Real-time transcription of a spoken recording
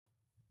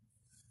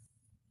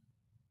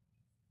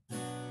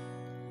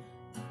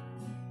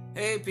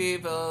Hey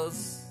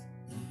peoples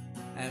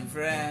and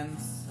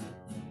friends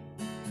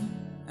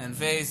and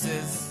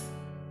faces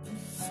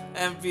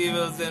and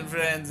peoples and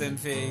friends and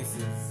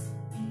faces.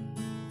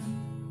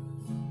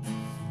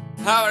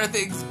 How are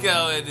things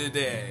going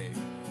today?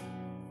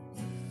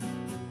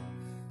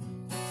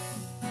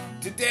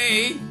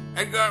 Today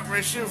I got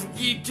myself a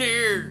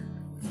guitar.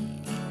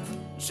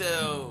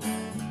 So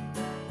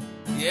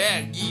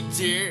yeah,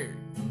 guitar.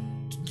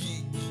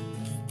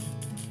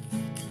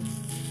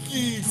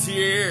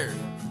 Guitar.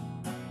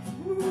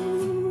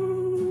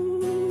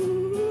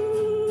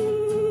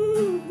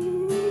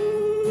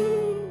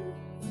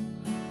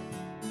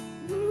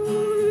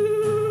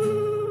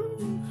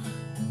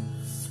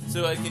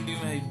 So I can do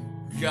my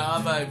jaw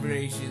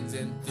vibrations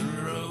and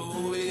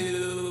throw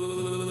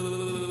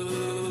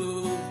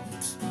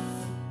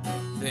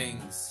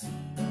things.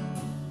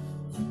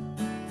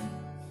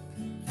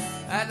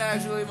 And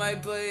actually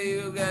might play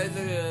you guys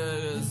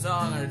a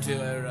song or two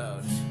I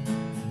wrote.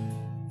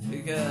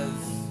 Because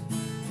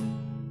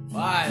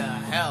why the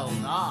hell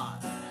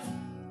not?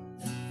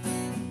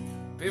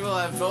 People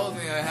have told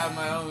me I have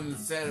my own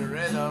set of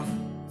rhythm,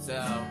 so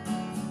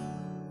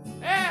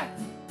yeah,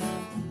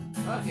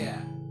 fuck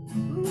yeah.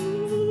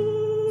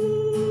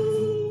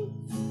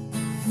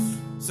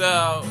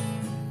 So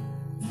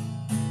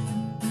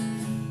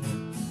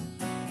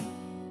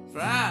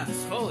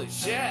France, holy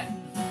shit.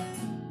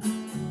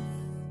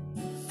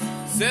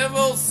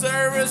 Civil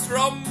Service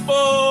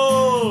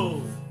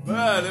Rumble!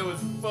 Man, it was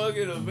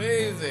fucking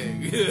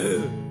amazing.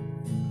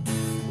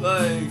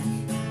 Like,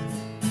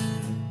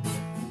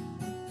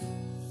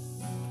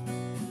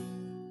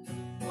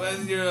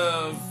 when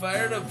your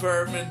fire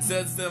department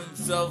sets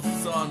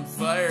themselves on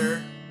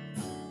fire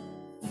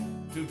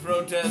to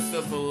protest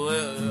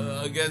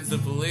against the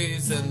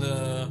police and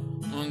the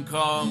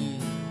uncalm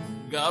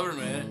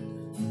government,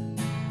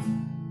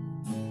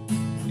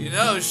 you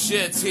know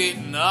shit's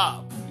heating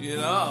up. You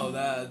know,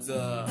 that's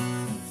a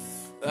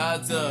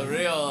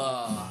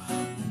real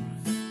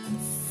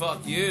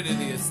fuck you to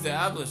the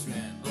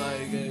establishment.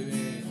 Like, I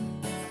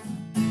mean,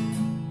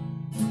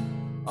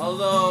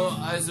 although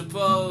I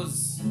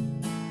suppose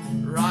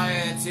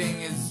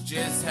rioting is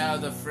just how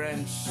the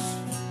French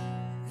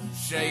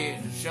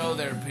show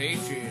their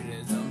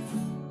patriotism.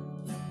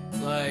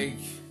 Like,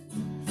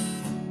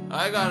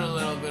 I got a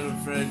little bit of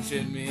French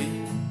in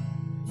me.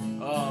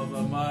 Oh,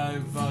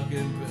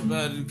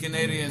 but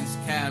Canadians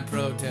can't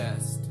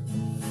protest.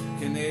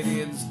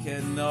 Canadians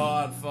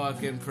cannot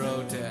fucking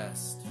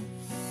protest.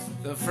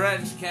 The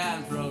French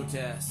can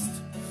protest,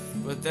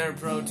 but their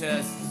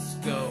protests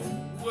go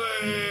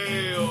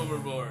way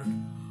overboard.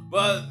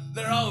 But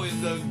they're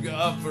always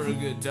up for a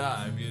good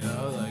time, you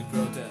know, like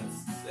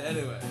protests.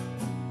 Anyway,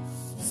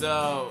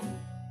 so,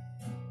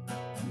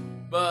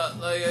 but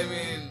like, I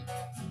mean,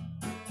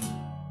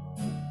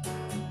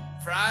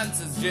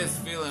 France is just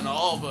feeling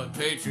all but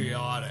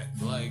patriotic.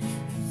 Like,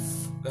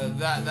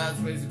 that's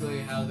basically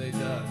how they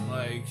done.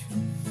 Like,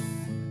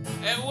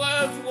 it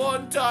was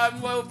one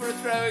time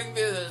overthrowing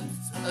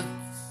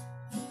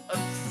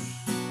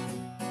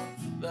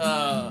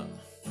the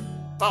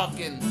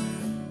fucking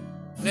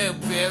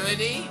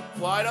nobility.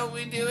 Why don't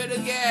we do it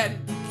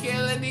again?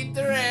 Kill and eat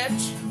the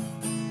rich.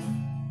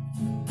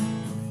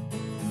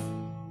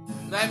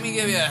 Let me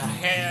give you a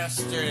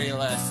history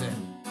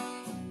lesson.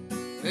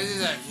 This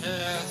is a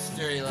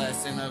history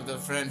lesson of the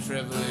French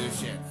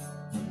Revolution.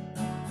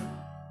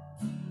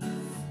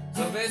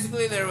 So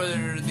basically there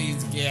were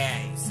these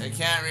guys. I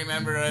can't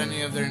remember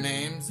any of their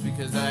names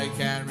because I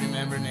can't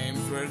remember names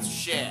worth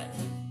shit.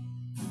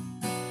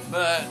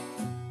 But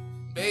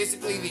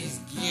basically these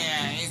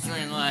guys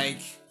were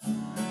like,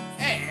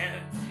 hey,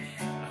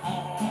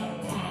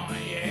 oh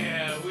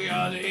yeah, we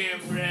are the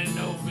inbred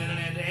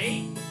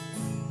nobility.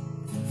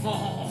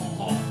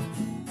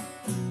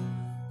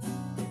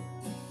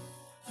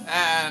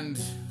 And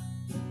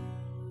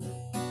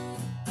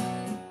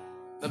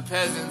the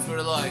peasants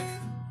were like,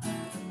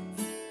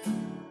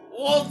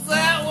 what's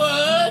that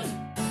word?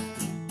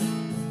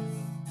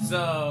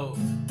 So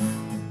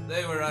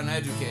they were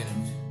uneducated.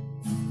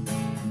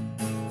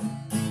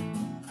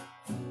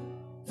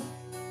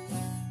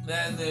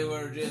 Then they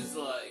were just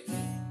like,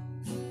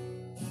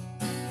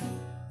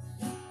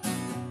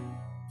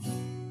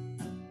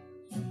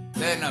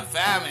 then a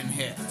famine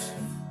hit.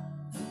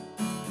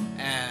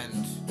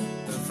 And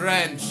the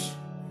French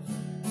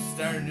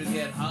started to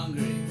get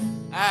hungry.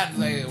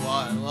 And they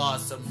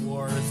lost some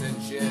wars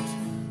and shit.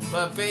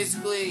 But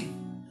basically,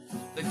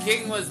 the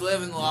king was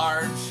living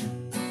large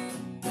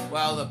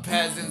while the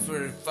peasants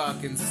were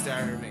fucking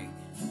starving.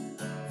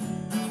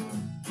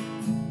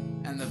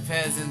 And the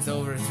peasants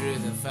overthrew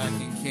the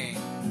fucking king.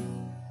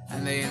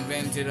 And they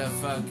invented a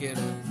fucking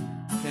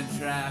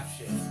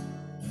contraption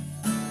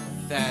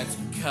that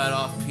cut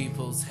off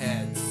people's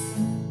heads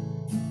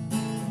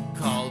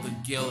called a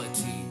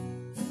guillotine.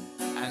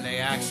 And they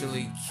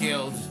actually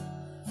killed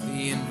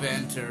the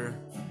inventor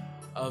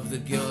of the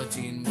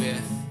guillotine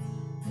with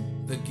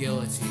the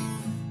guillotine.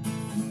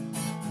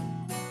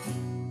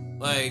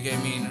 Like, I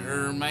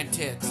mean, my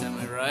tits, am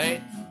I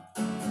right?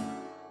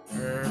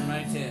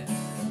 my tits.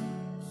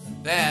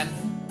 Then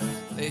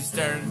they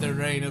started the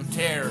Reign of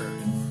Terror,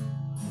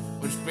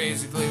 which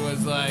basically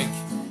was like,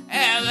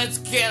 hey, let's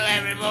kill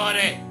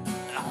everybody.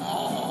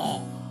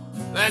 Oh,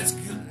 let's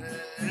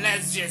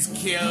just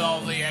kill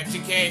all the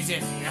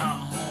education.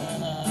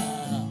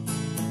 Oh.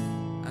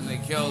 And they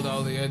killed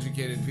all the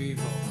educated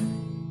people.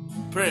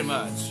 Pretty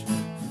much.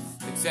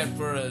 Except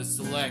for a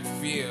select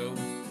few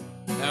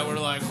that were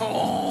like,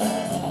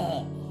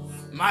 oh,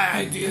 my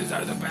ideas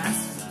are the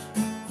best.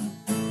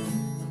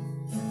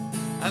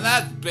 And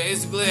that's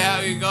basically how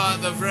you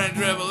got the French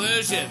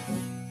Revolution.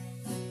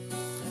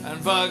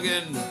 And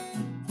fucking,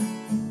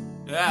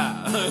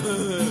 yeah.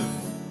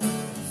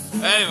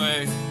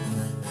 Anyway,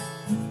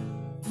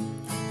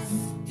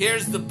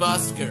 here's the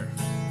busker.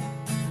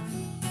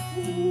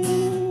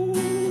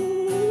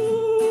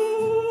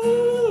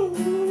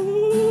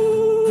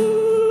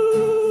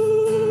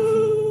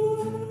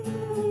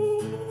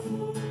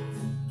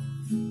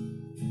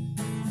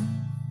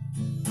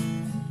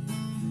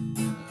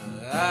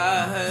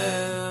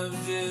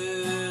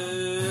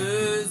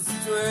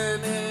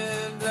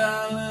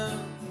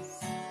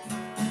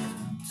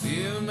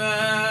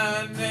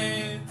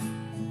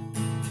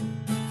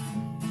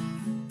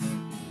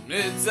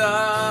 It's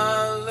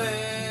all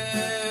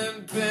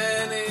in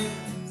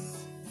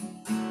pennies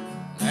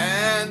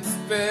and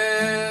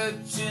spare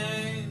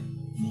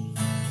change.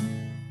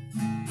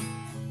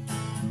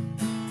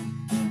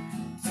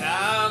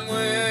 Time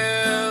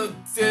will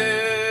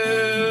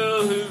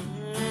tell who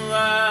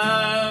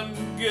I'm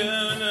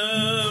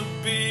gonna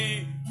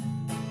be.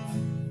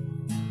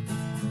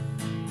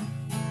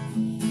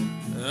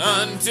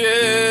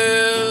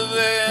 Until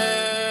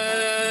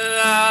then,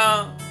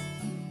 I'll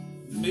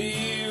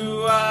be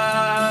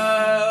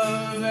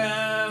wild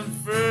and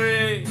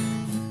free.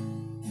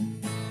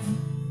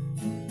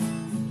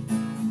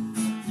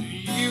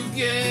 You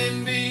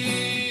can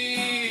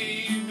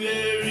be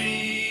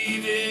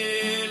buried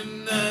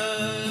in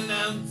an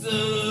ounce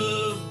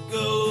of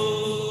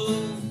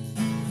gold,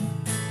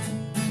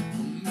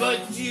 but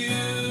you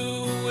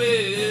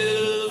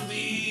will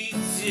be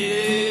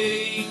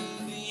chained.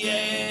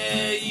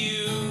 Yeah,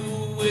 you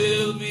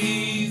will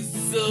be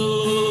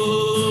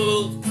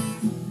sold.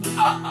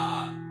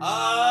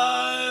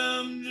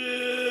 I'm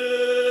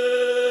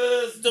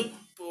just a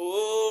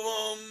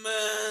poor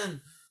man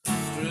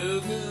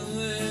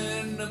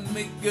struggling to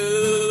make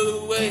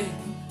a way.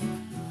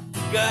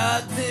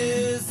 Got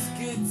this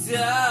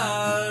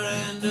guitar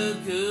and a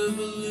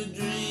couple of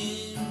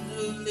dreams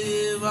to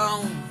live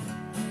on.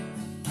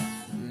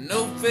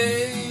 No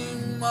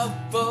fame or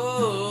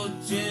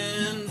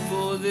fortune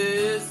for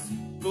this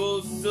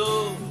poor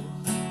soul,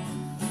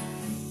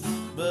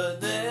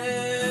 but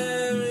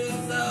there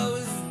is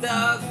always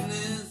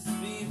darkness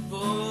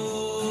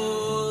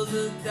before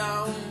the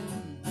dawn.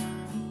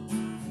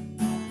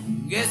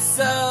 Guess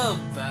I'll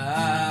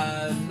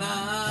buy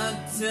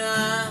night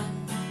time.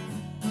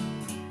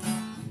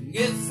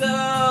 Guess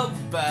I'll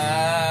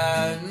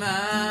buy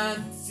night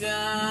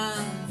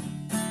time.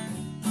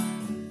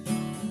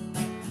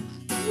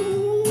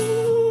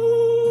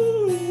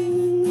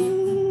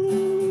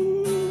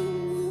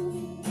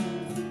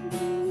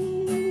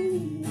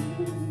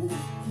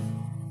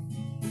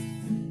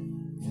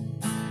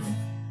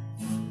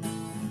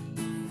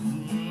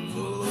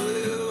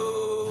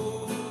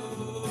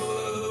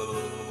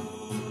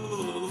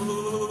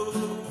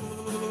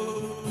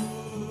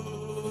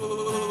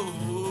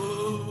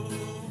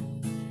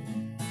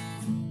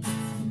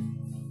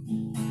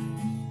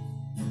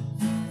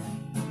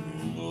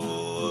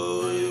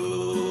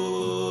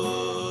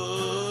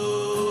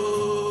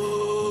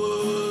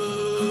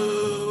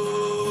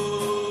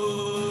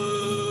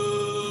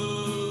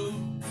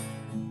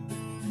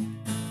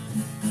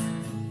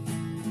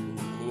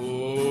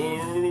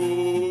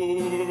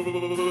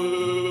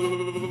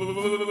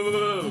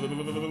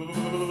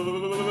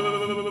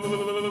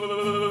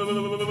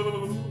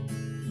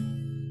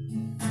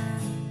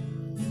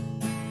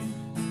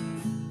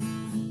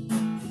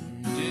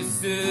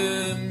 Just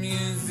a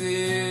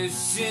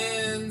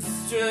musician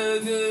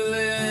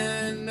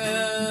struggling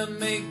to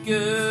make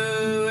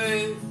a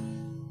way.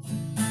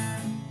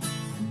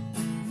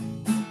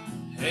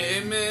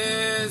 Hey,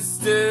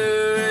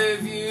 mister,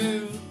 if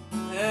you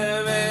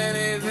have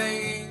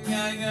anything,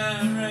 I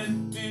got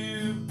rent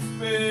to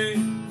pay.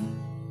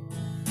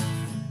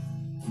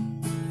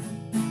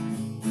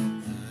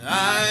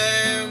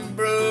 I'm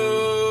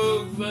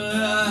broke, but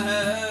I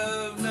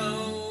have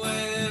no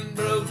end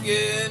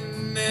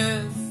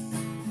brokenness.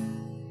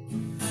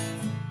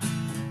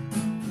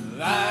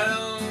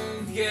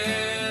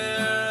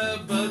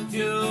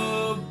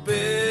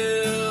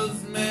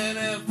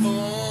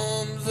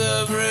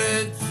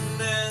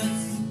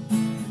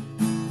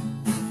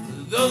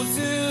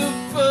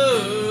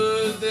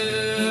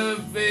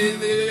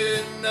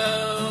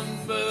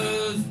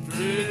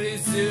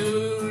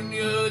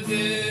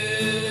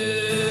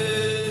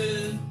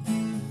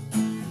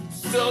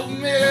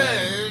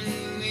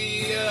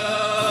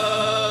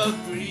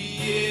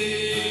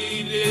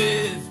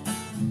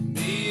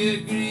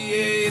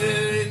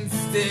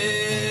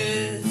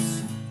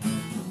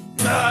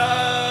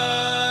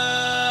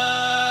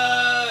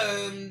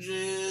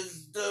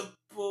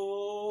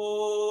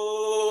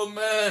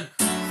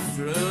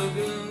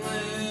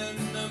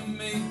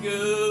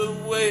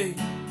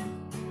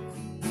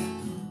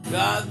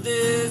 Got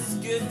this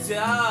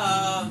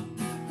guitar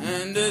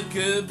and a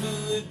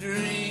couple of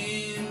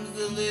dreams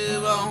to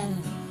live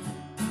on.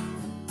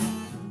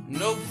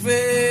 No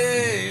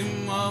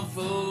fame or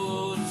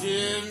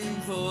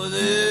fortune for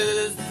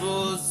this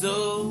poor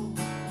soul,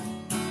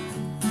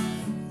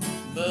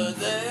 but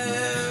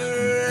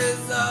there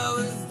is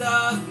always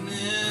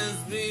darkness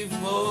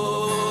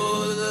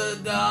before the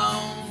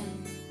dawn.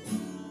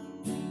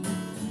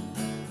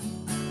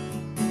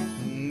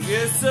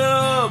 Get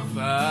so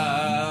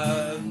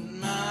bad,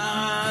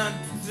 my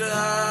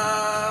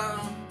time.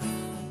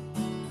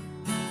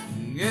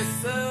 Get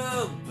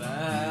so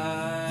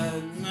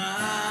bad,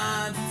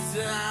 my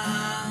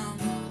time.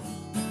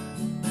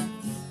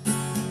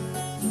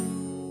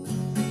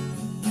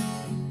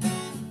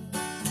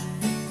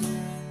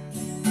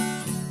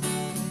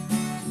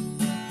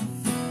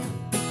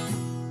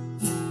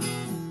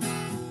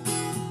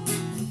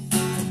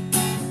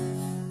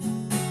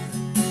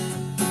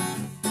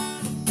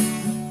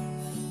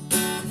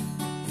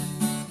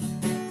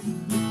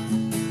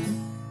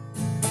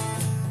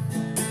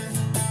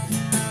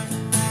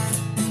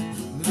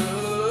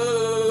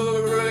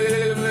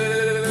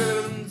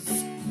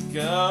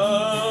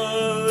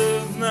 God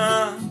is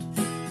not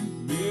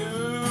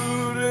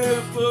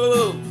beautiful,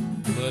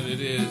 but it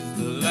is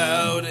the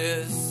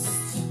loudest,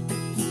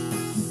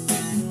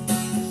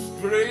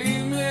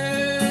 screaming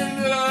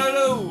at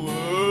a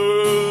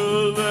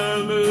world that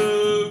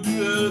looks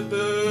at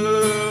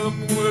them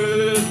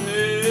with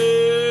hate.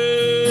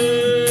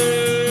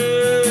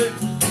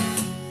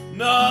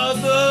 Not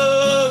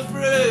the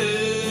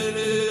prettiest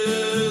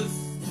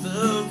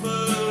of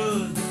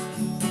us,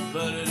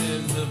 but it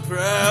is the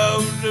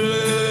proudest,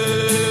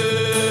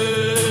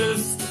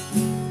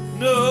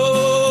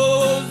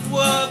 knows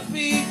what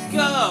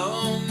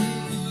becomes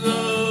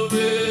of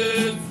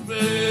its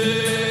fate.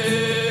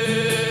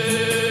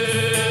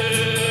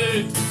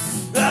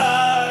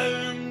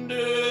 I'm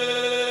just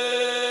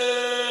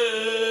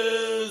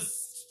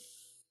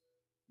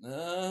a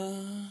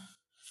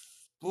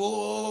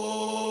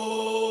poor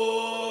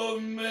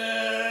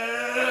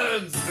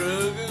man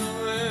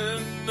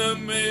struggling to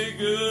make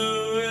a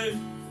way.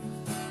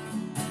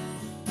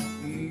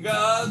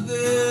 Got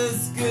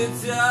this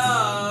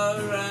guitar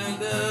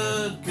and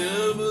a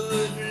couple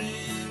of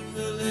dreams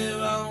to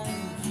live on.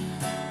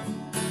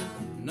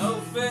 No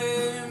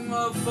fame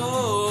or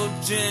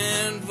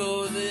fortune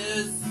for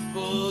this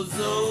poor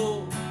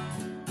soul,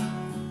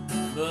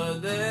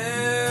 but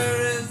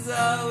there is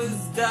always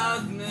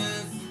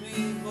darkness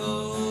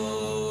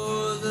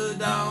before the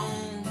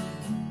dawn.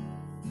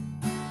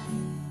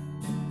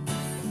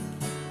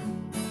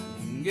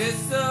 Get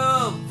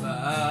so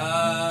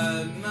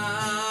bad,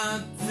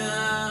 my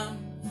time.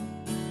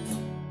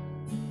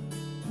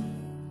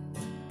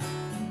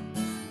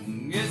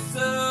 Get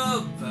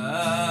so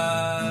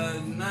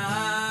bad,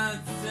 my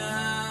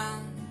time.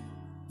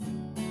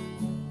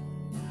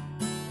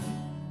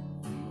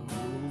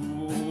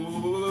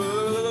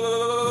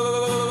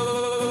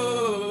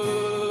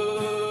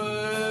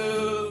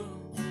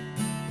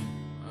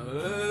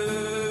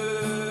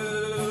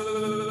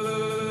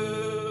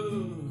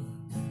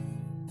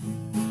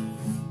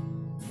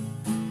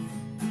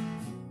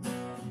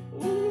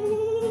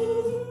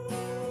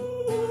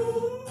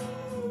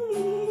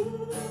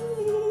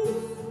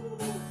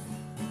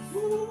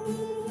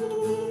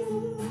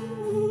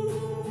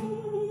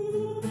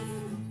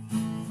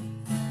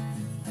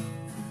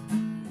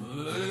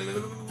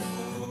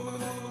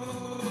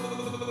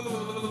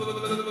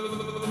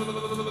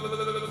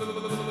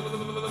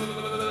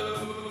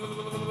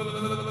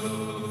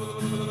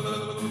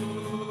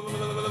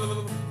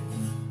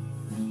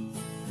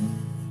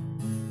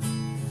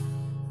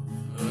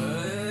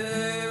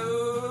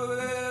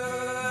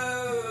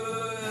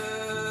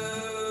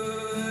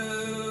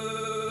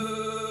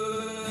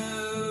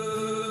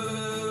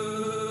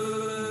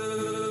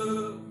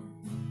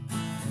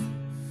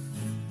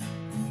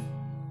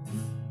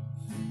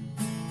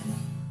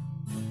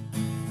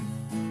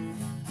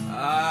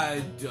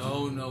 I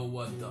don't know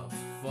what the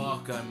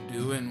fuck I'm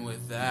doing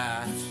with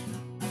that.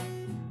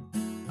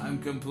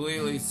 I'm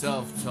completely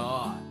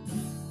self-taught.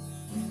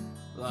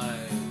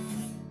 Like,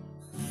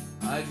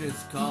 I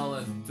just call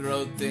it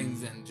throat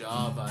things and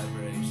jaw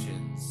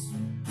vibrations.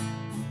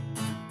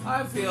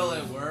 I feel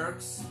it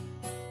works.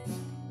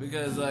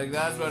 Because, like,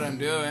 that's what I'm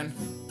doing.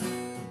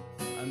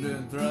 I'm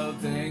doing throat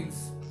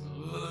things.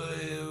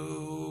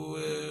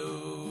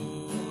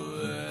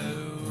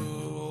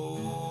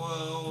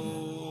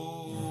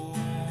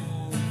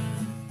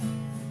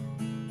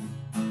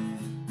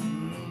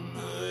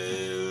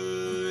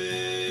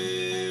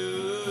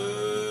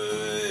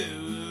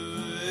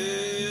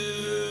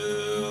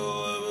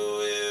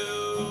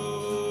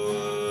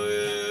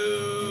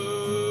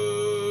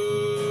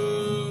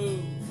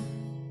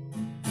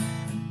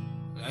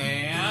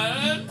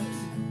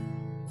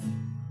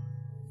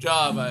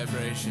 Jaw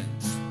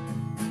vibrations.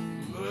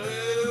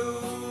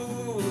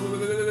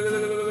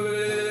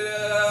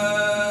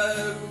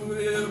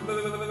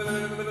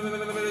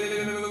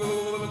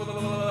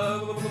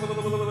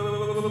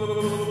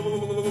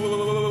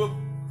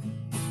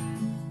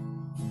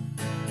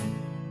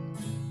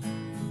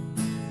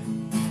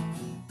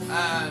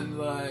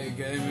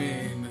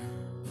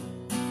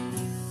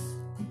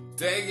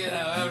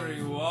 whatever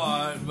you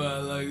want,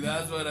 but like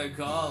that's what I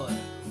call it.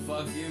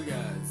 Fuck you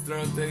guys.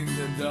 Throw things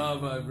into all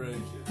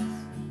vibrations.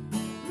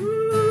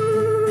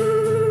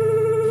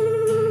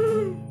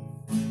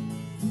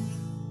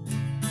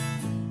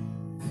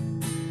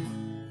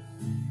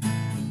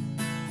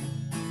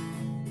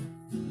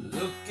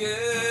 Look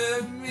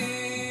at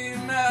me,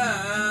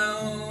 my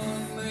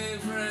only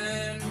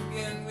friend.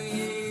 Can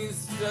we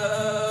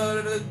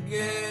start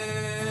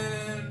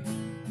again?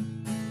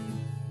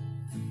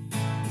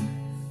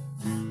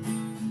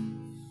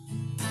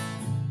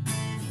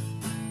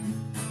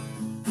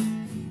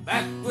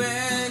 Back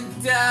when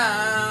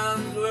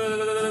times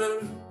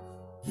were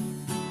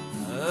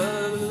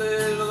a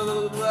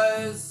little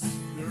less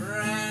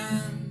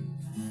grand.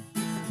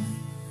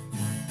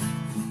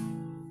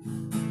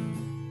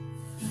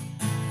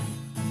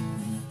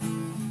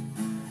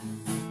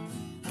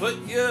 Put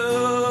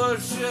your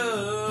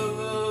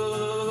shovel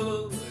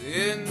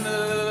in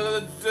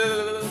the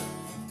dirt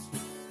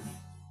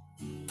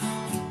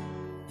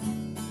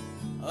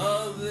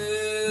of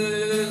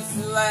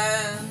this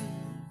land.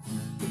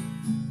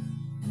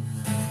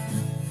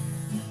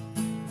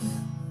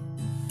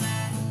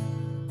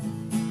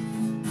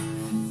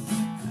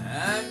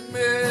 And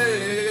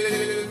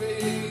maybe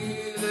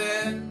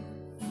then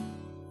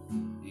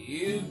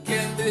you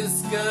can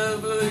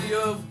discover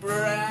your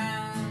brand.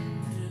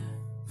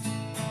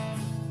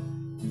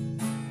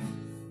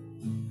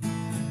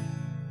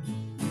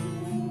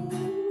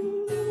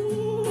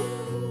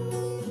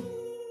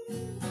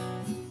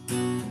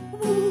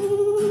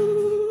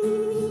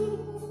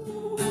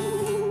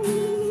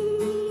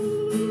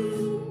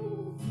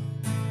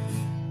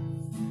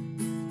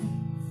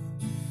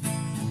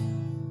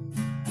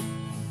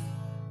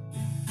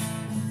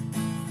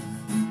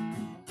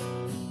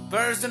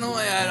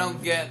 Personally, I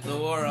don't get the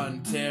war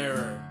on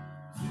terror.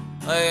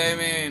 Like, I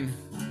mean,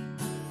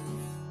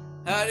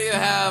 how do you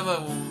have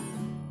a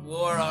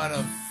war on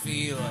a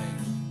feeling?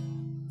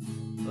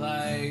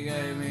 Like,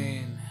 I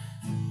mean,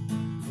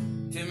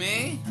 to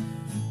me,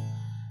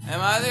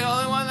 am I the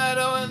only one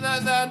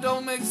that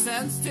don't make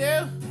sense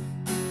to?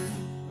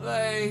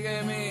 Like,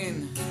 I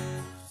mean,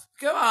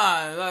 come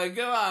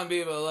on,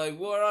 people. Like,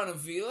 war on a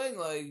feeling?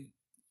 Like,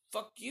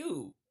 fuck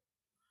you.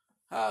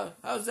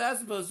 How's that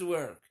supposed to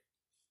work?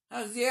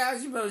 How's that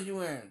supposed to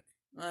work?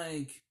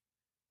 Like,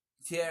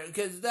 terror,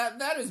 because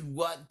that is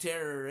what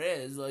terror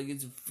is. Like,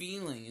 it's a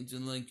feeling. It's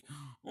like,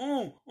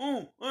 I'm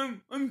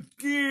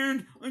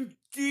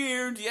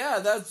scared. Yeah,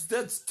 that's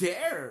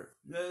terror.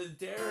 The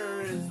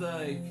terror is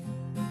like,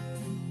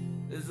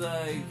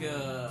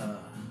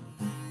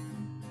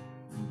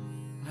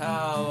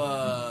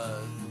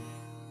 how,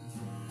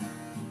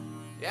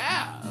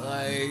 yeah,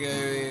 like, I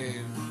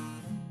mean,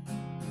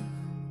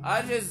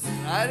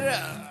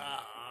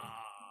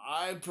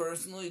 I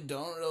personally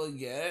don't really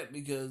get it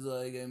because,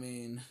 like, I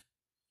mean,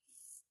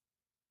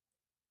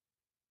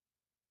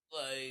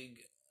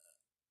 like,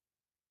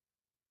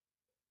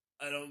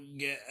 I don't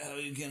get how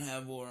you can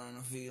have war on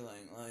a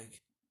feeling.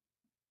 Like,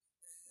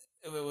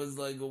 if it was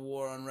like a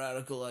war on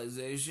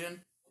radicalization,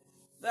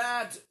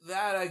 that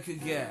I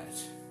could get.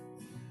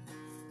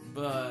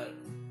 But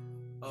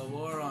a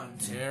war on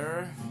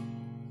terror?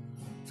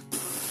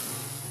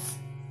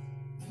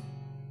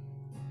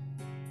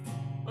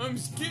 I'm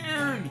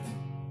scared!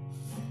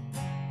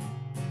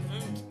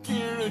 I'm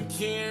scared of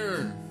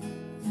terror.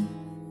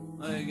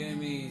 Like, I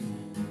mean,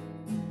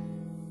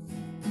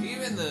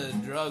 even the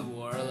drug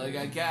war, like,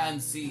 I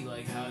can't see,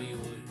 like, how you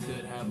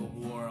could have a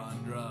war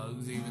on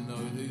drugs, even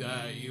though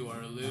you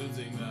are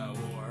losing that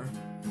war.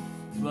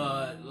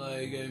 But,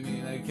 like, I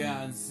mean, I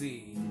can't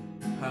see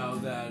how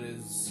that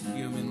is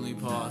humanly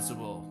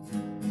possible.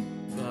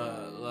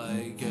 But,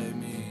 like, I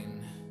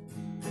mean,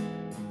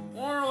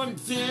 war on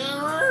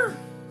terror?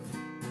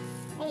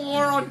 A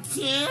war on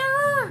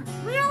terror?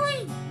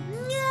 Really?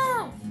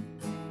 No.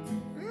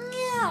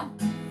 No.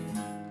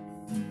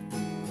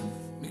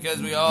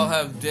 Because we all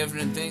have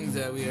different things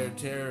that we are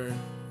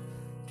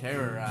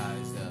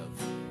terrorized of.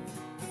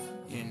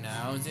 You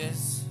know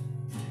this?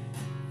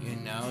 You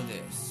know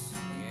this.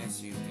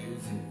 Yes, you do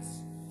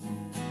this.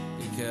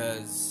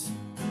 Because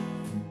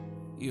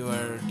you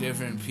are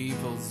different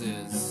people's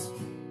is.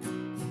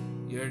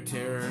 Your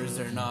terrors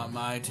are not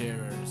my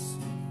terrors.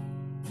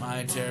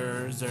 My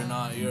terrors are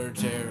not your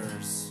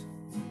terrors.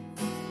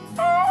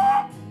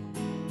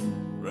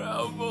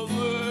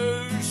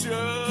 Revolution!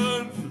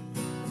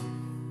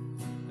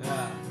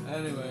 Yeah,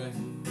 anyway.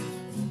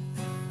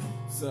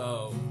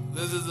 So,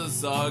 this is a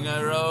song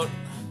I wrote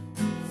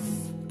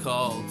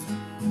called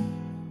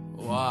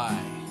Why?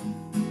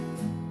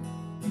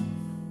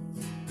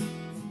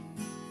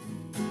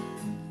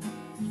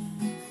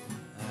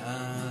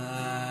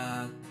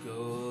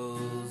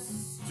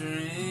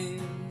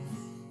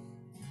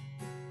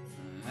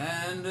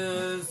 And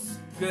a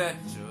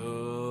sketch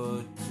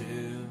or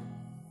two,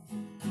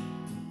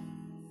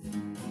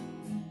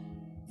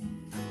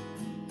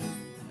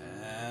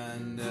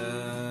 and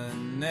a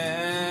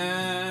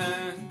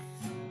neck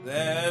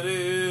that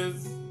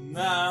is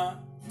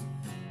not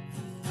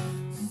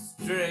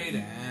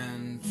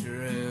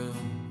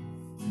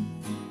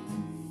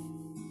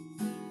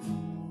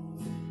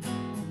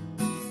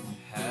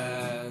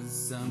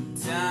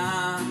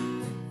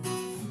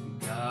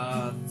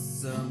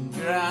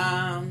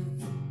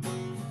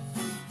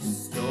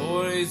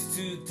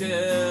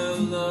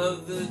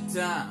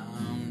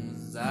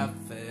times I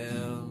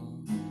fell,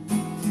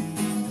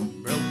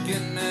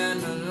 broken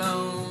and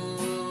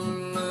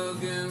alone,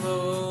 looking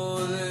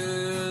for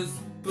this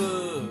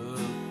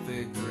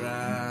perfect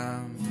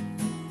rhyme.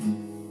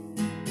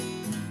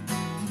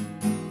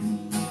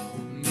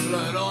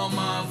 Blood on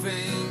my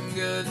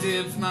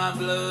fingertips, my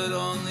blood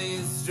on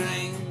these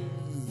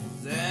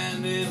strings,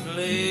 and it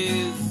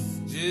plays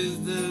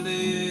just a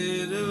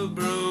little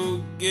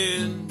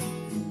broken.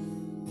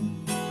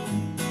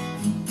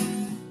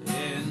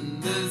 In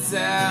the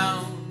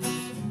sound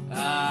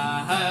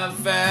I have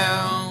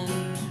found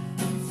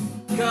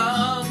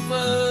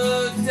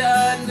comfort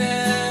I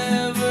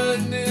never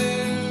knew.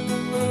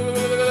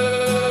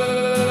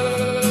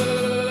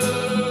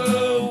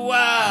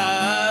 Why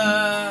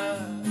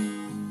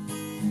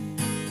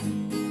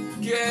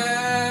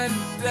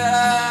can't I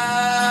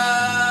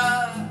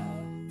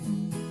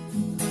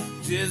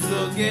just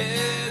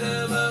forget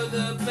about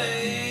the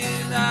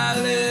pain I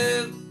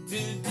lived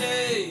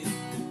today?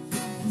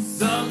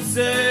 Some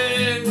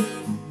say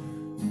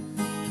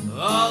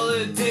all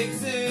it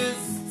takes is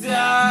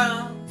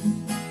time.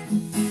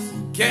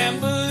 Can't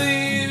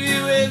believe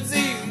you have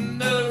seen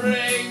the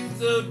rain,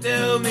 so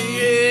tell me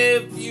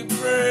if you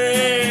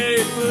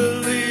pray.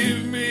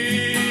 Believe me,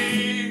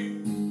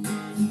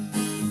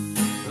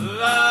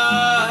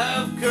 I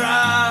have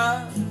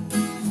cried,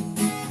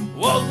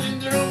 walking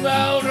through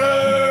Mount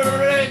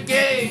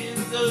Hurricane,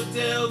 so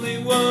tell me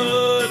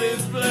what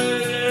is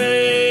blame.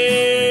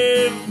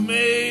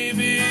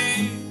 Maybe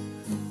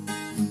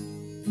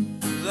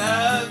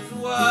that's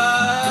why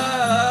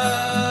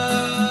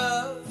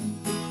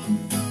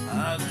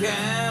I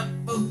can't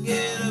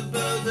forget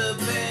about the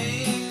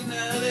pain I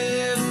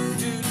live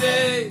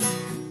today.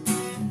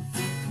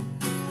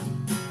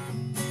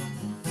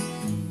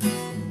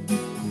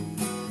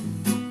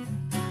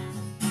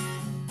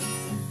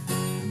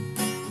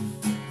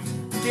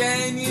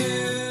 Can you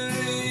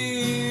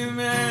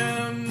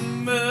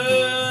remember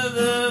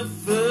the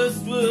first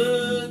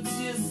words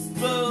you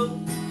spoke?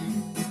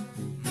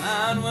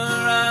 Not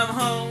where I'm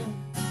home.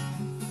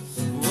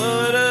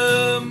 What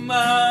a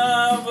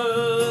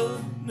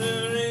marvel to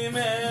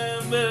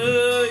remember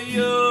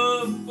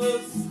your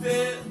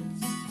footsteps.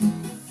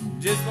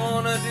 Just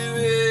wanna do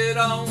it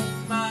on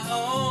my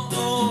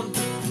own.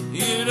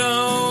 You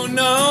don't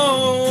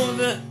know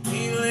the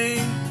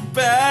healing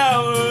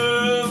power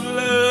of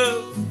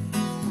love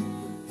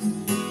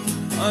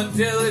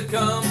until it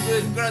comes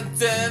with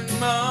grunts and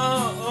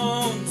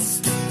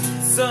moans.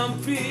 Some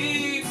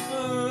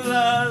people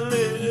are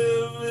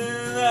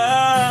living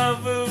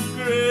life of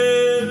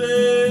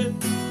credit,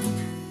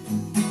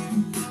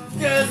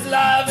 'cause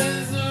life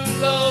is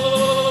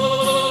alone.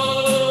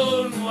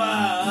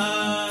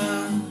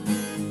 Why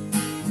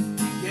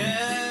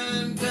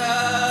can't I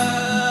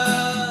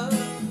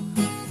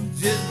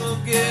just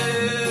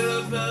forget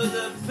about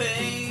the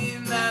pain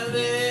I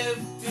live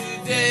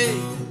today?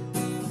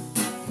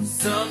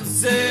 Some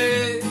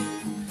say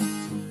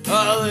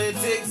all it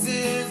takes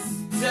is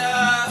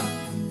time.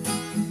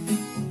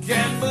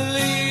 Can't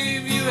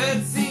believe you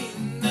had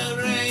seen the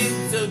rain,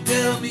 so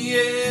tell me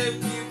if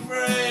you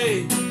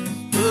pray.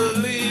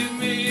 Believe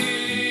me,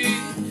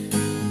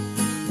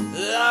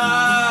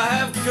 I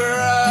have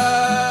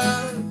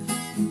cried,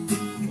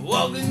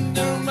 walking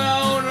through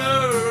Mount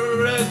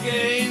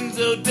Hurricane,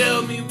 so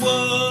tell me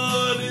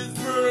what is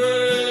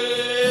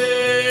brave.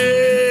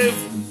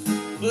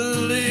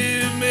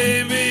 Believe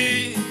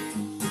maybe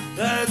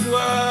that's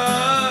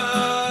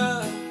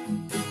why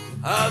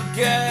I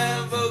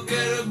can't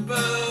forget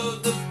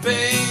about the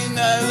pain I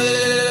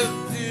live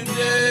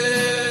today.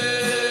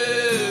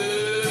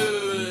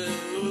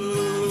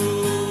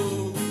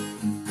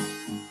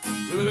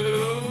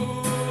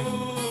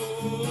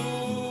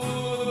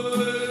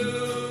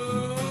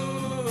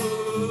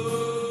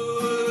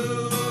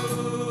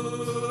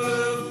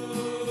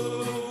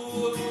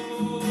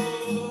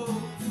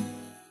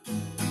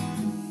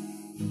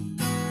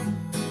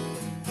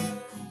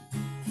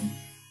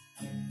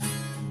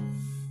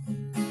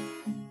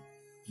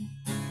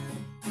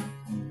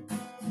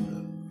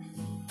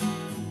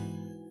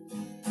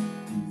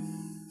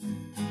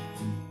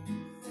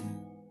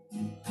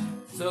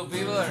 So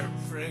people are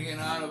freaking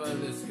out about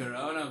this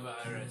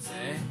coronavirus,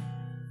 eh?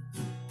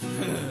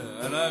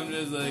 And I'm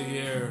just like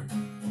here.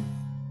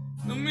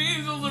 The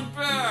measles are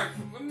back!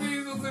 The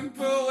measles and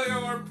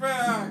polio are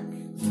back!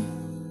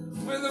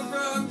 With a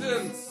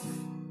vengeance!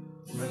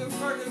 With a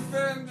fucking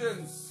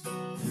vengeance!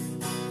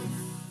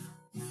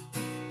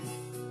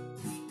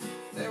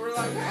 They were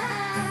like,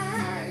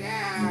 ah,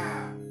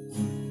 yeah!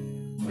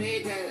 We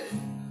did it!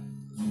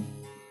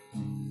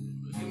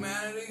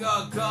 Humanity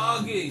got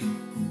cocky!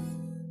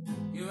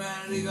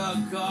 Humanity got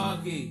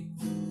cocky,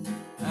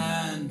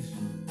 and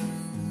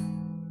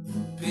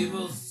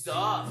people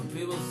stopped.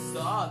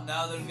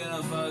 Now they're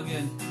gonna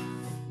fucking,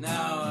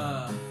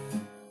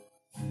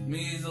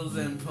 measles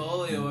and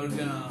polio are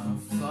gonna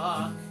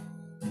fuck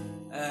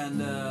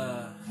and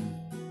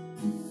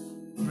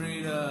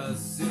breed a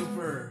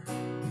super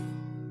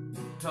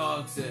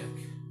toxic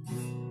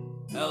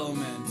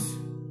element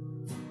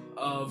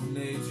of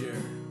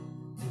nature.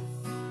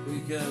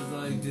 Because,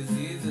 like,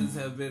 diseases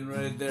have been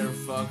right there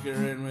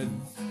fuckering with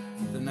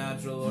the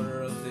natural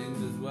order of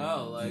things as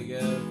well. Like,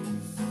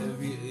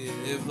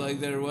 if like,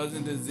 there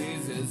wasn't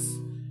diseases,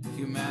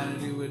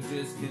 humanity would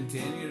just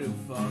continue to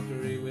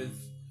fuckery with,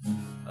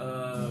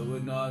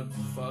 would not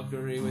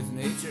fuckery with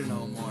nature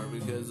no more,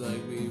 because,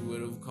 like, we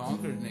would have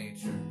conquered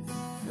nature.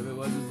 If it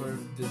wasn't for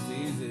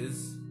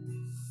diseases,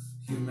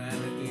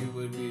 humanity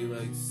would be,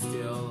 like,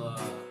 still,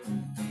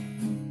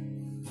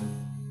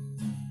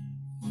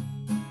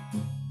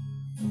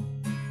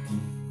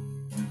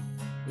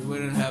 we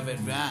wouldn't have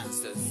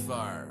advanced as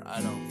far,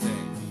 I don't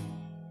think.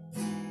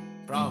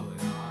 Probably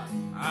not.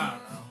 I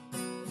don't know.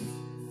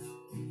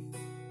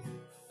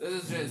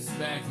 This is just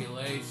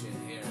speculation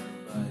here,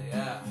 but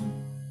yeah.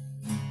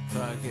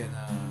 Fucking,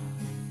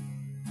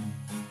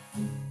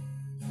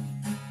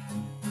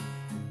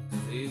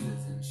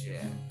 diseases and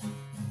shit.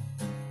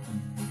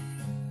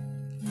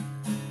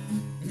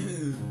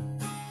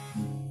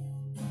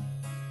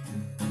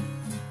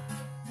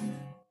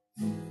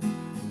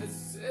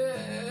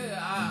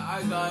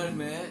 I gotta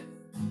admit,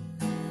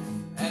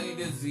 any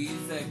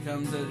disease that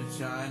comes out of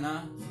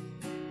China,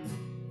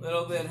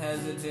 little bit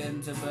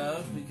hesitant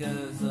about,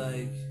 because,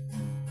 like,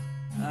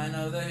 I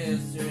know the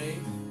history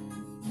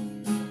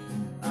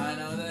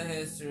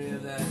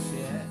of that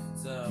shit,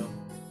 so,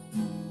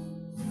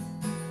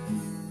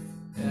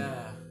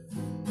 yeah.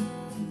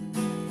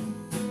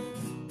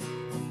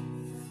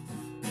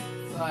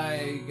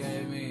 Like,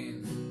 I mean,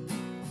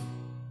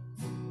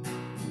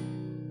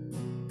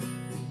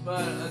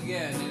 but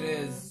again, it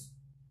is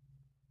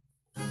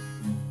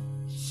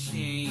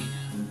China.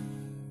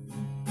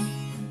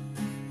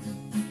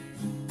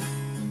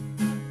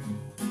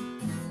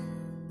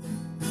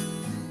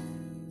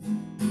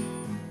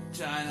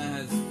 China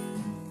has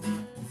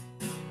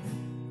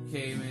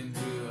came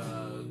into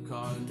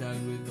contact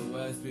with the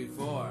West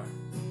before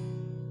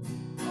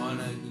on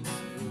a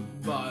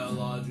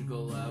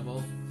biological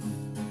level.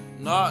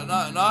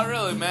 Not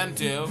really meant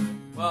to.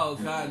 Well,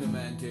 kind of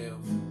meant to.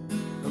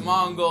 The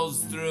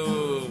Mongols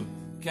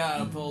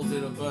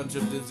catapulted a bunch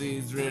of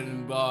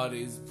disease-ridden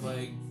bodies,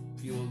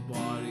 plague-fueled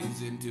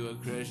bodies, into a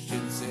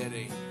Christian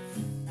city.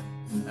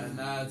 And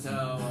that's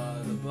how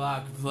the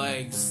Black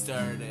Plague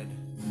started.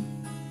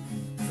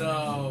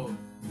 So,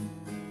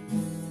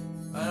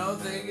 I don't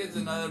think it's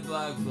another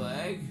Black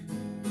Plague,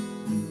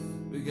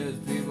 because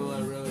people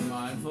are really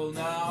mindful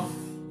now,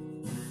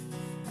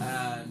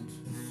 and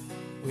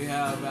we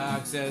have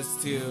access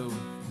to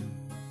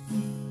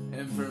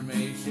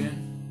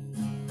information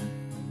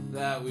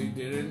that we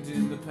didn't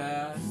in the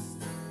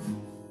past,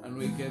 and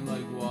we can,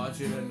 like, watch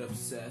it and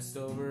obsess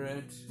over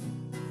it,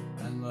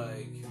 and,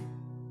 like,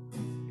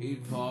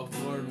 eat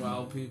popcorn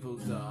while people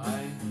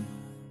die,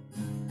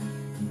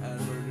 and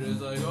we're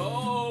just like,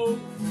 oh,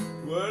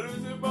 when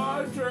is it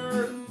my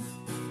turn?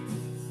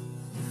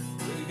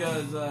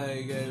 Because,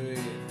 like, I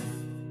mean,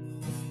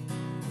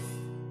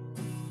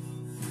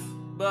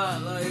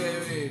 but, like, I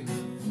mean,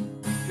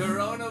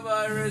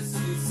 coronavirus,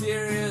 you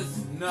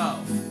serious?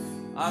 No.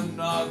 I'm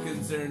not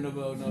concerned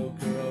about no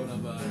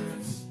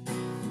coronavirus.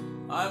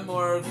 I'm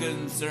more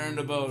concerned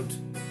about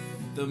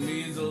the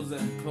measles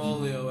and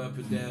polio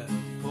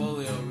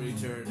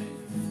returning.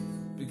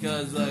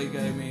 Because, like,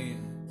 I mean,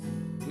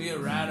 we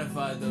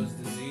eradicated those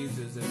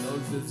diseases, and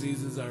those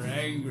diseases are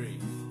angry.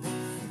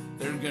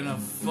 They're gonna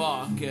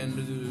fuck and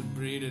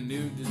breed a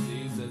new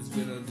disease that's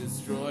gonna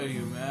destroy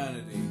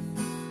humanity.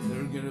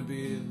 They're gonna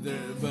be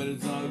there, but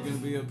it's not gonna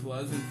be a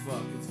pleasant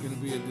fuck. It's gonna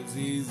be a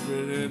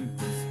disease-ridden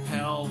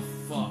hell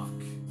fuck.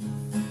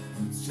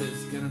 It's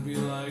just gonna be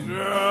like,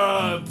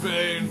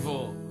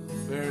 painful,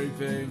 very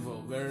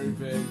painful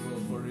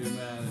for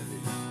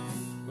humanity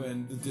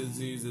when the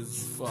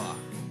diseases fuck.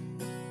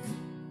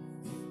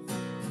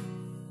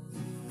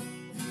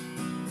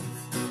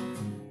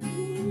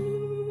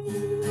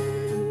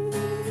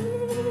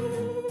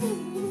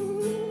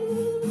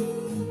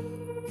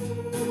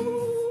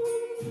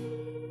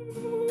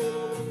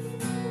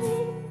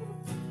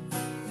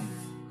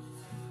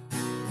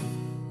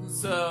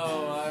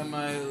 So I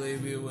might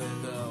leave you with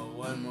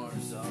one more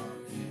song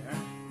here.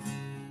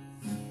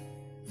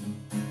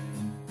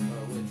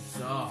 But which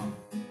song?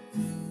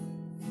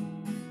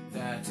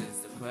 That is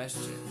the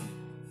question.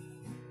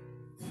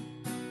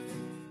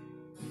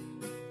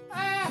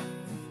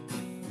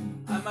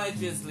 I might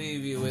just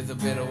leave you with a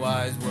bit of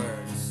wise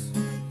words.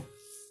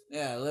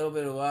 Yeah, a little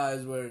bit of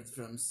wise words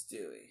from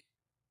Stewie.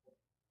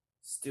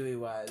 Stewie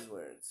wise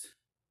words.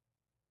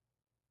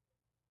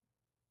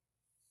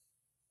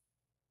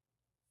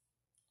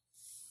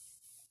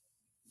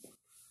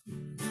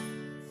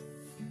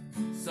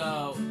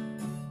 So,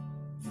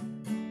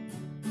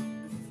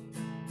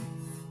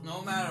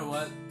 no matter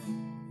what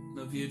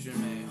the future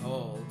may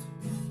hold,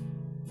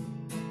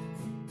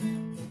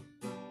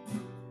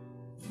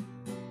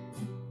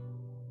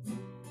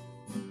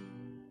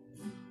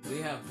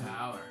 we have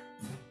power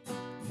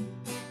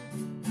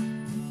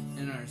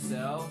in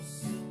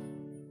ourselves,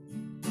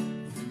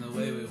 in the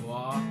way we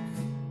walk,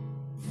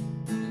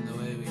 in the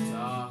way we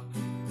talk,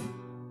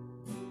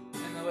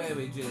 say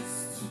we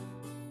just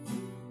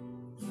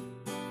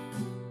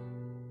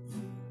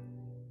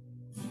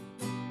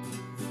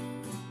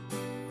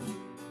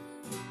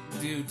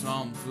do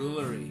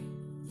tomfoolery?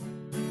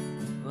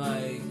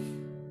 Like,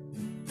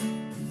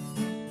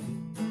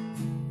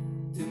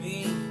 to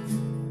me,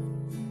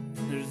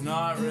 there's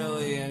not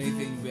really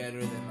anything better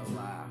than a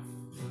laugh.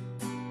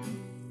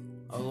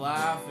 A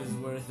laugh is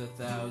worth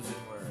 1,000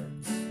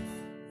 words.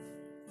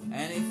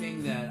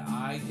 Anything that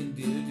I can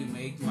do to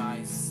make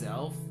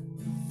myself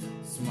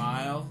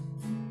smile,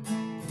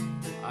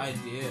 I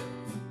do.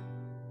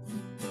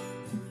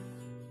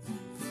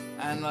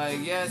 And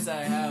like, yes,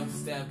 I have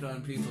stepped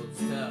on people's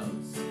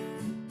toes.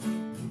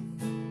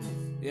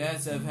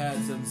 Yes, I've had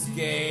some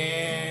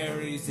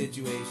scary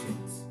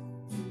situations.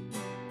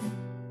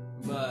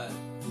 But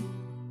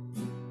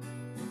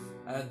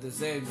at the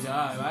same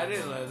time, I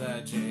didn't let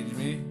that change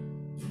me.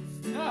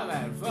 Nah,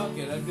 man, fuck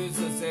it. I'm just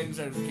the same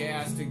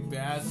sarcastic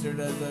bastard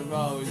as I've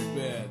always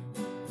been.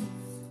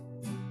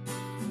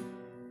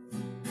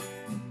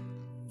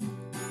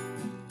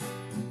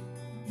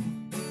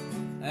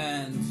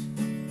 And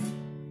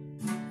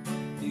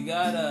you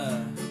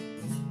gotta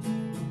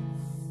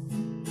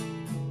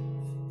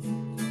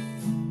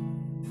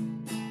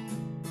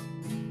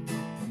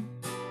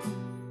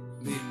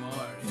be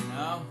more, you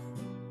know?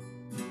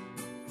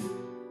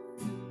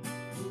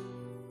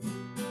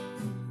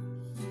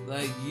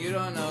 Like, you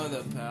don't know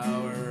the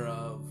power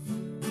of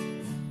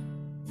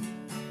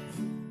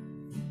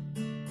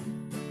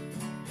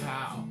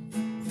how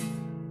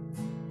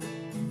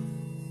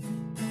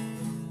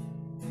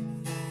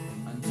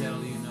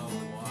until you know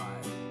why.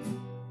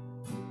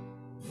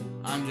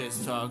 I'm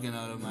just talking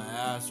out of my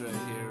ass right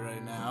here,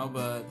 right now,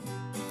 but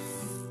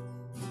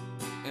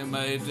it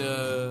might,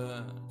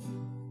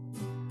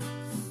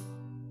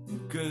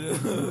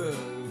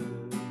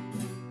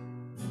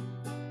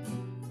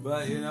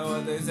 but you know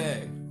what they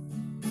say?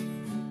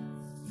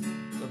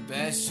 The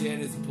best shit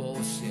is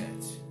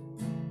bullshit.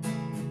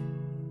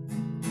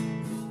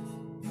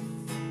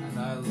 And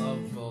I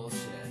love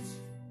bullshit.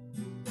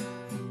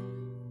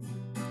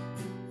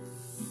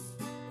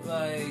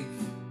 Like,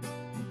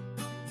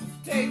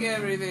 take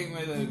everything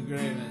with a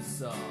grain of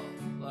salt.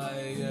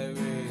 Like, I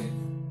mean,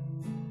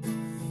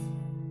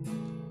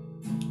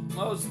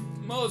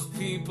 most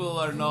people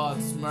are not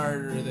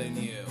smarter than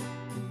you.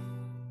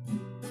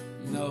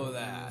 Know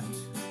that.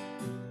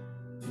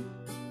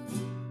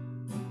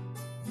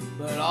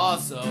 But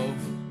also,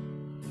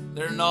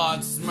 they're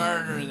not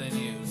smarter than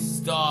you.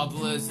 Stop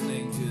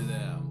listening to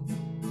them.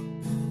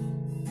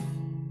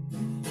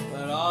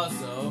 But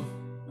also,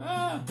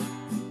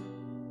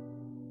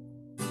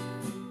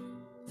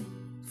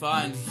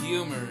 find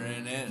humor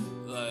in it.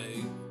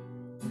 Like,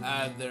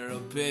 add their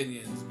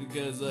opinions.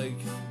 Because, like,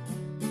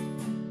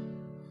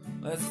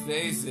 let's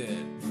face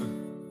it,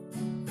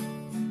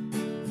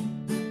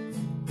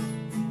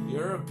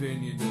 your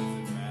opinion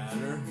doesn't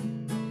matter.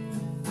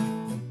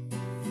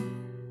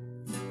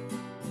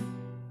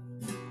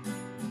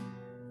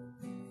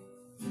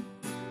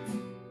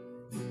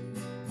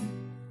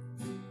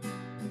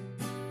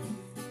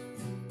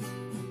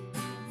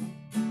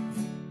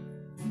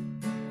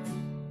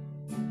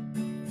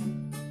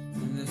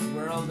 In this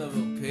world of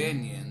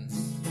opinions,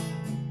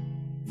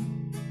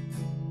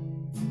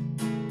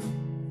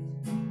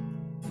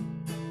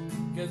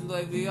 because,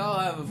 like, we all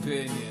have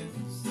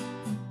opinions.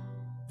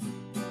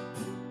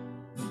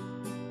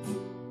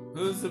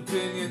 Whose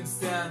opinion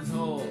stands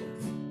hold?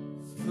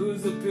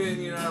 Whose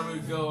opinion are we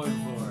going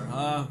for,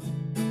 huh?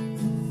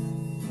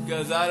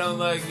 Because I don't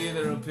like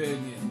either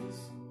opinions.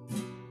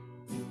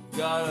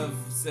 Gotta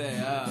say,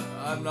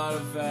 I'm not a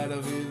fan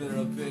of either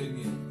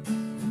opinion.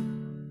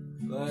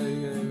 Like,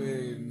 I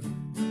mean...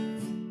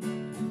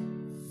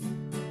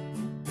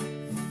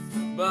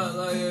 But,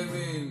 like, I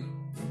mean...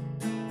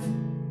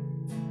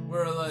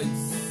 We're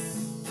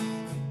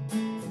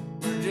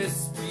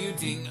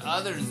disputing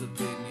others'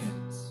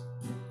 opinions.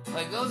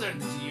 Like, those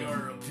aren't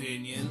your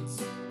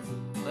opinions.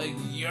 Like,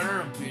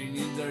 your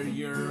opinions are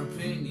your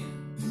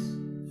opinions.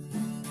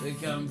 They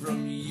come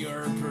from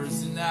your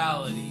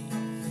personality,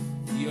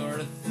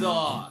 your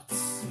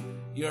thoughts,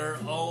 your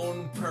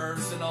own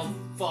personal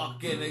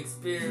fucking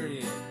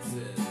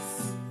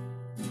experiences.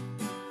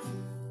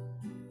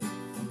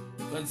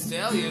 But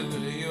still,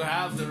 you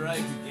have the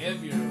right to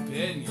give your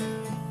opinion.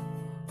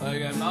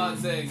 Like, I'm not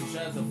saying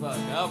shut the fuck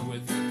up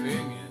with your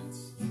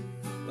opinions.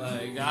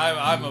 Like,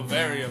 I'm a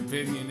very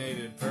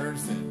opinionated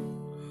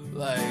person.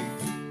 Like,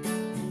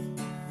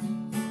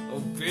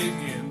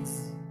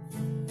 opinions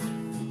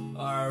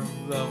are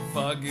the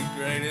fucking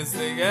greatest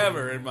thing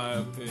ever, in my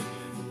opinion.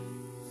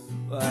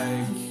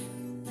 Like,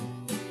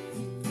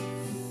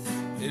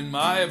 in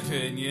my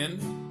opinion,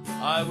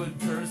 I would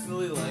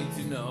personally like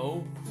to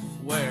know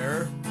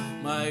where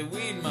my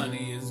weed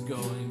money is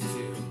going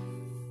to.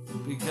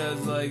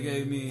 Because, like,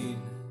 I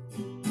mean,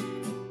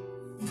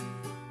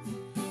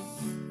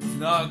 it's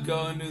not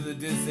going to the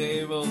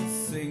disabled,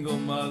 single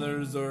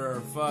mothers or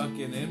our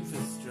fucking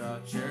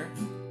infrastructure.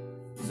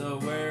 So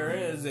where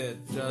is it,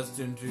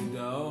 Justin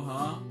Trudeau,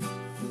 huh?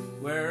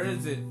 Where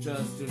is it,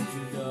 Justin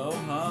Trudeau,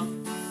 huh?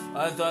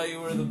 I thought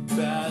you were the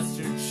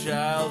bastard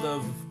child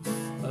of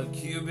a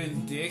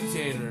Cuban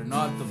dictator,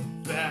 not the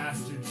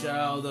bastard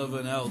child of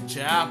an El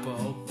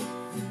Chapo.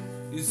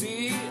 You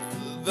see,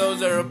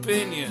 those are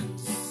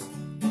opinions.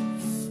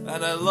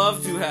 And I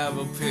love to have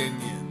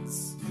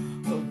opinions.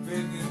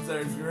 Opinions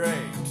are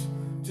great.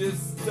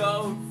 Just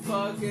don't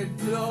fucking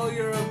know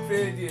your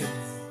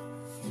opinions.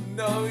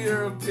 Know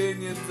your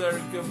opinions are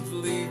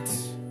complete.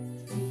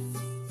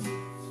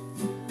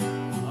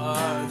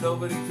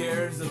 Nobody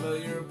cares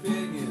about your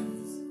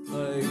opinions.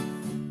 Like,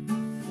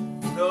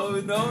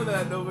 know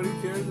that nobody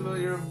cares about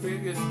your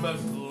opinions,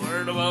 but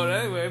learn about it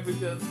anyway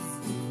because,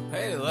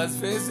 hey, let's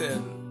face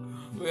it,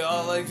 we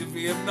all like to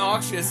be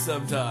obnoxious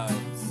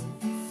sometimes.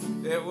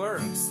 It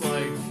works.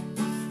 Like,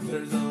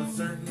 there's a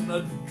certain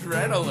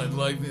adrenaline,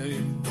 like the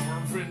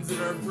endorphins in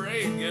our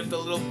brain get a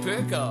little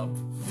pickup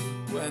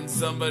when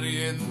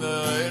somebody in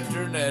the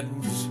internet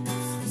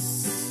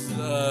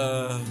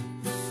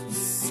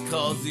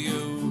calls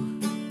you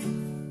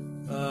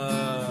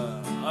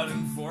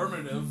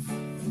uninformative,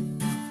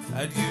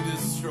 and you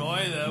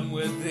destroy them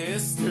with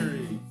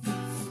history.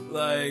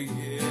 Like,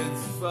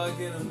 it's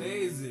fucking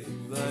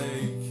amazing.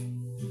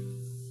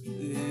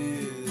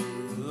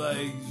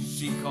 Like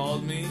she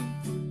called me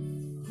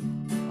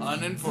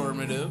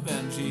uninformative,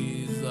 and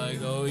she's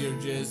like, "Oh, you're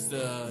just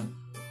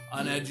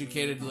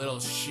uneducated little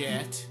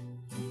shit."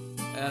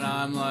 And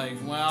I'm like,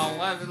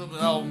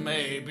 well,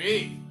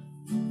 maybe.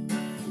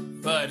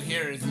 But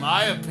here's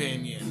my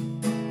opinion,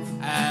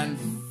 and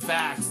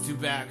facts to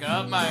back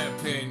up my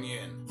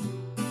opinion.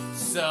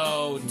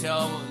 So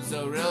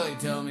really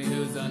tell me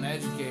who's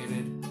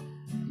uneducated.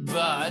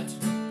 But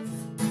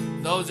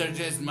those are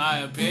just my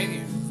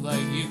opinions.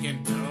 Like, you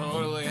can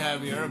totally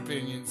have your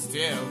opinions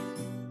too.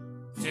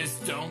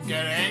 Just don't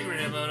get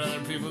angry about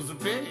other people's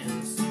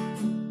opinions.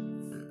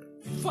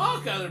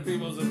 Fuck other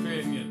people's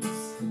opinions.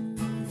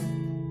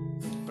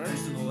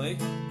 Personally,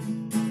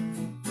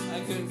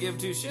 I couldn't give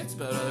two shits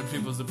about other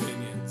people's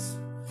opinions.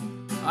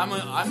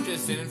 I'm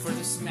just in it for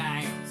the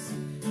smiles.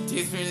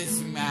 Just for the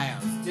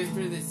smiles. Just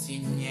for the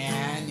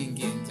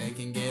shenanigans I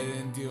can get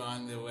into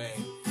on the way.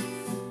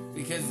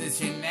 Because the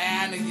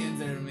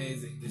shenanigans are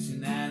amazing. The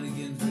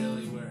shenanigans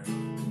really work.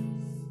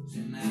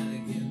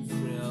 Shenanigans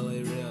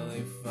really,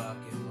 really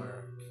fucking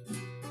work.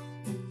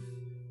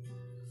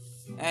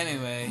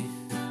 Anyway,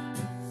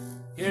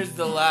 here's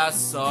the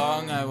last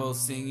song I will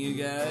sing you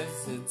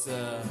guys. It's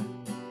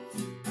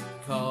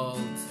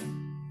called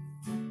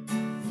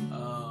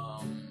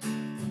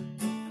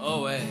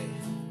OA.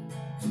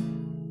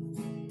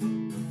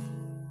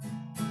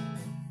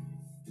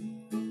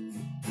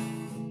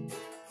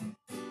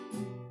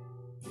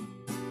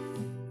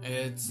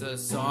 It's a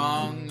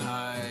song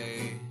I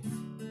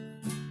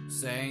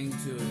sang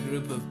to a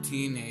group of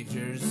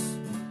teenagers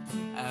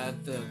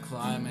at the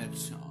climate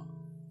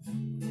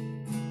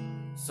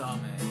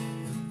summit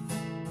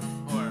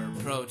or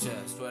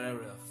protest, whatever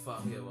the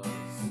fuck it was.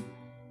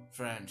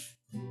 French.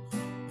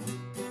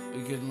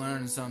 We could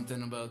learn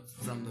something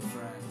from the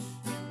French.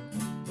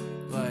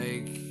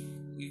 Like,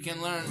 you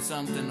can learn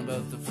something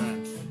about the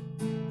French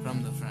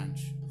from the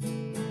French.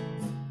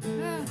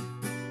 Yeah.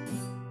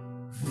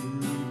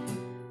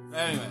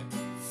 Anyway,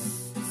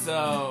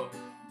 so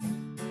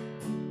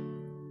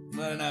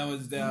when I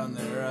was down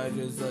there, I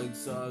just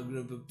saw a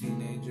group of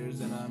teenagers,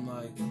 and I'm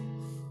like,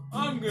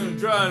 I'm gonna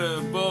try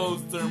to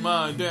bolster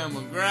my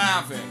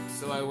demographic.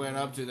 So I went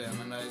up to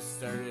them and I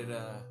started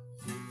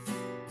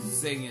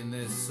singing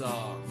this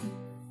song.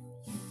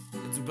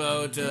 It's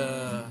about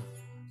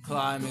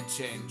climate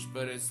change,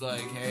 but it's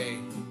like, hey,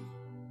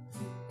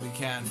 we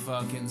can't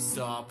fucking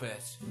stop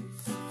it.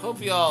 Hope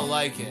y'all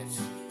like it.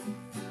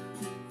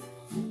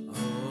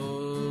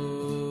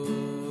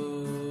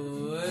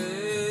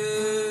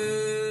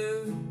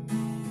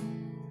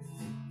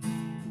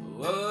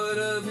 What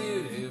a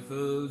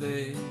beautiful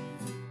day.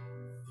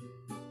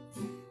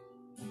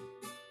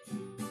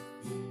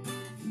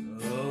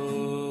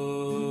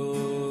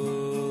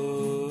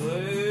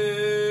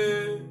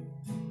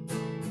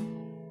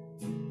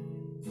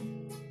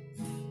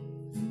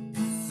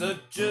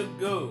 Such a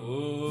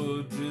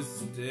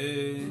gorgeous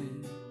day.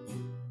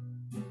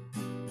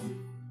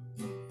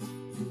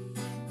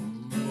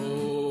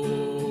 Oh,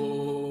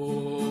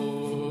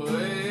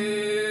 hey.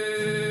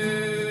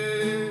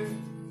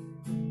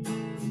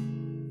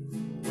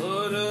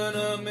 What an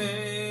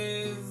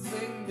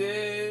amazing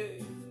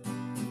day.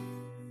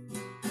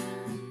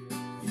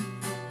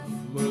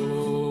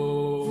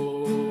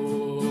 Oh,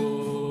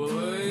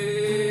 hey.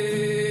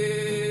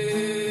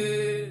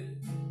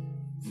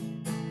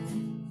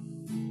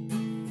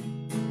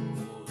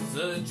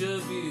 Such a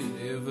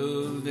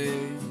beautiful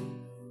day.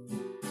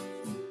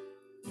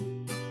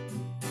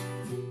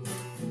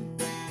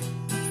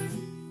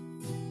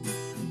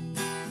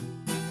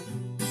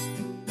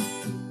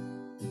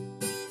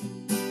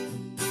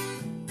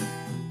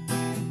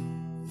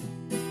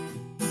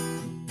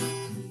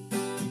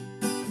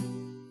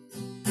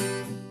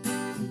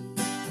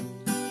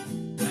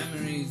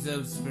 Memories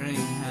of spring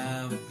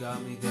have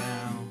got me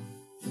down.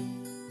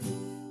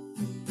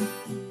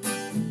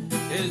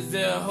 Is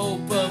there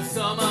hope of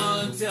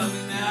summer? Tell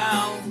me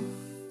now.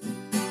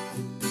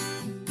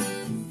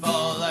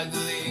 Fall like the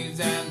leaves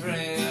and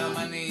pray on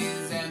my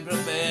knees and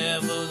prepare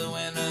for the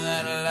winter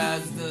that'll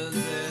last a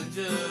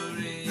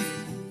century.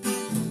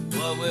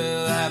 What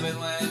will happen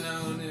when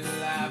no new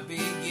life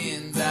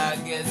begins? I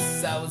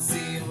guess I will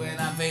see it when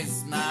I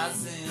face my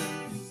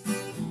sins.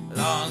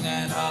 Long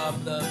and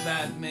hard the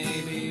path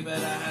may be, but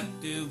I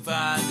have to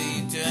find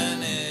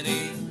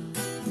eternity.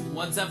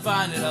 Once I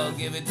find it, I'll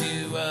give it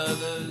to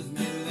others.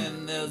 Maybe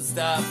then they'll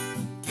stop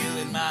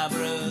killing my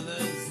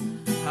brothers.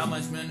 How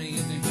much money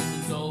is a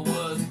human soul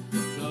worth?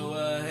 Go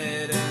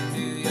ahead and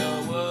do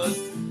your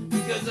worst.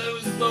 Because I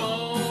was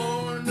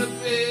born to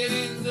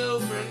pain, so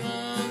bring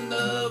on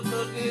the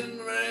fucking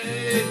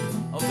rain.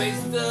 I'll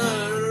face the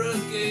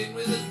hurricane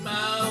with a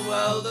smile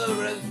while the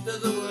rest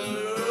of the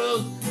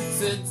world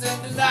sits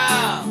in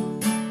denial.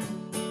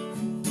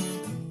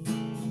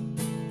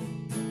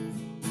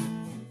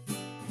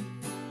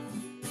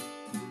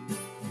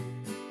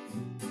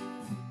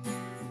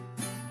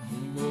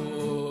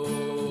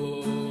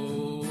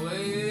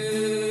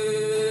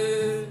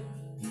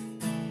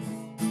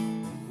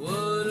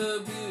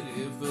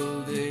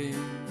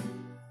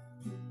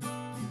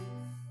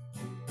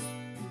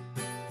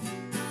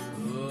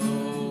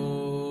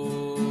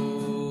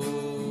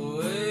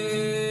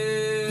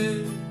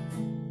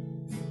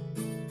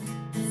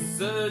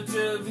 Such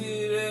a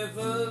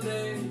beautiful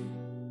day.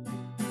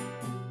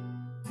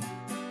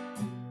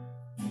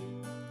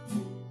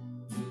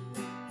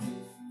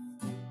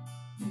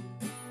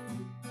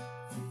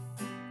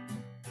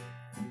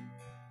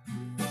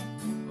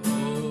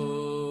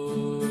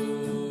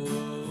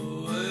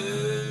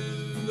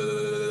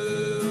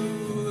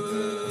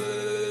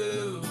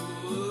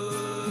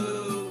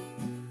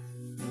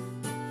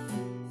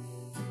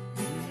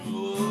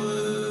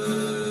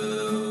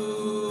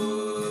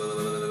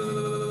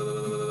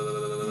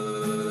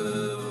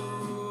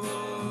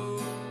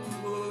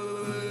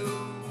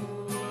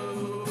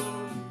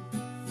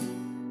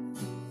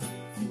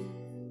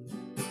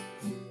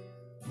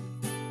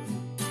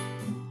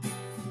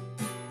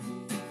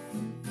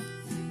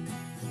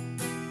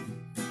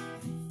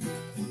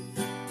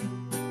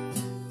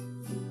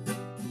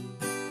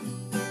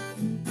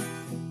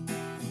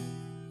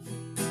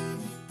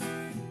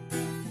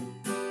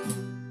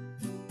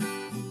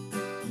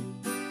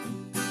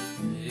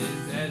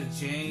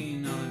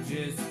 Chain or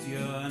just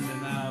your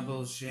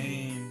undeniable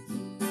shame.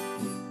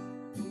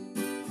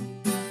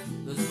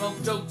 The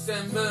smoke chokes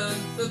and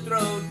burns the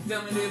throat.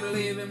 Tell me, do you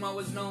believe in what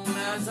was known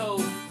as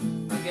hope?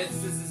 I guess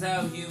this is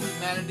how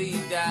humanity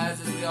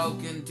dies, as we all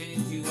continue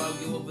to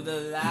argue over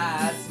the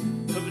lies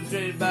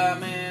perpetrated by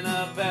men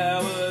of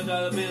power.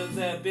 Dollar bills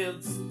that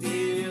built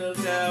steel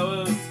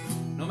towers.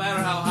 No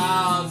matter how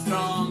high or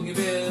strong you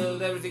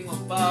build, everything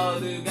will fall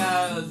to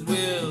God's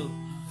will.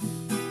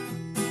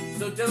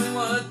 So tell me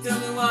what, tell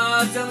me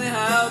why, tell me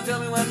how, tell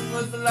me when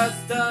was the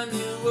last time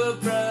you were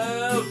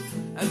proud?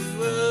 As this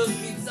world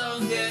keeps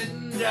on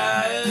getting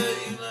drier,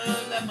 you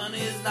learn that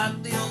money is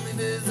not the only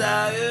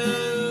desire.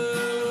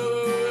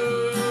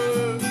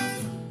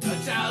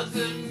 A child's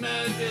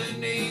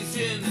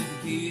imagination is the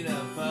key to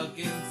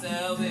fucking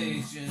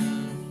salvation.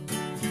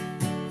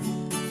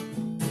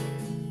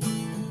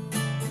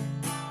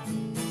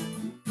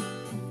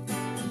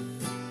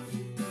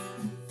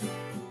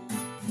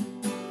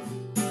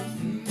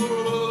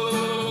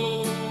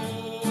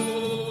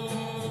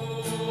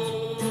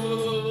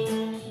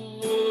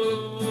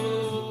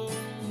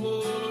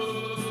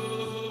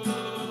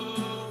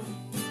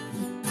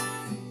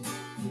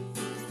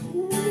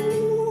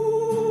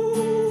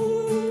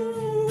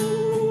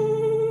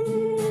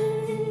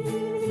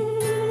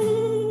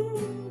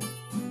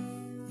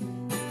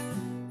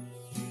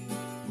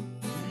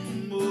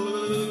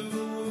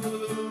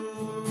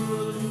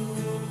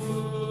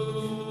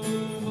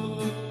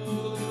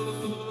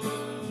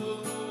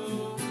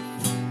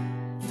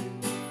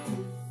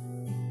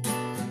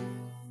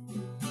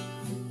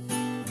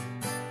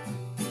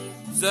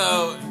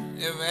 So,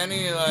 if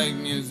any, like,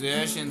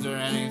 musicians or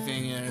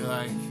anything are,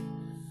 like,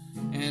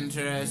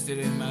 interested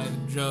in my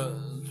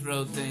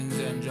throat things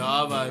and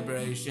jaw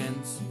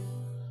vibrations,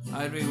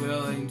 I'd be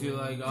willing to,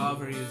 like,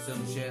 offer you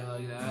some shit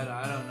like that.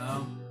 I don't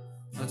know.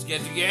 Let's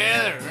get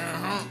together.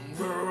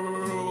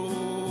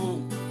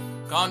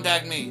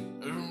 Contact me.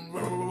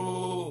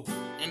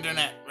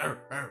 Internet.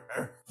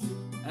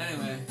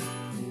 Anyway.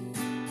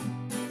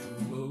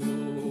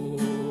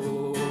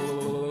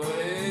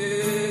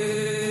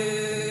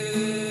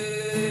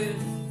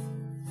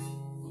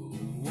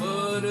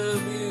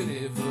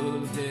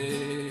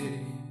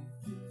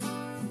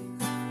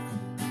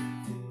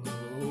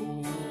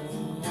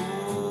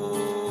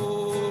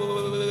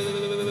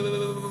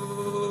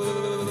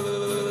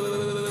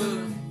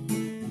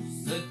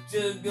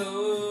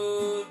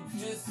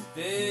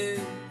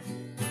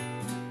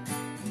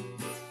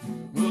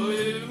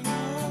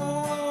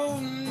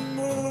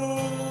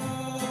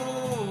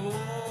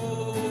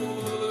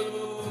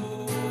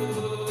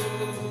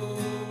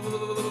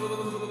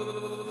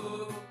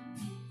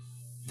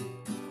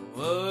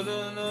 What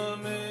an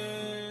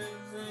amazing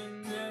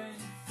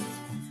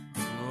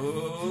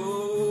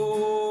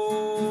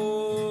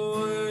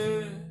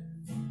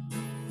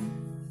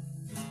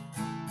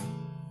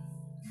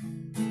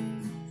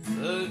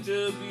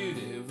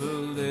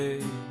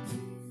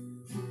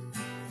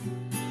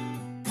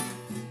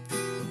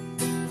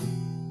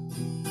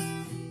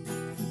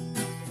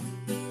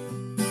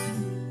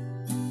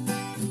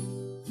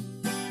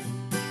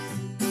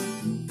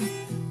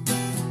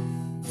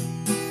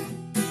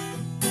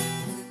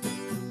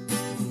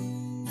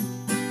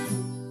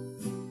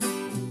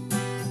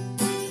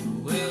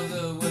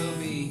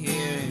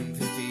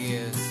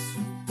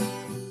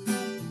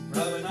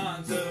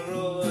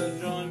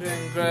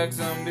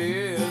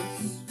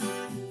fears.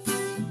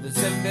 The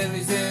 7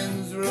 deadly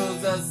sins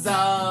rules us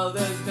all.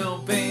 There's no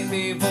pain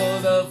before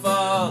the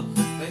fall.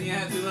 Then you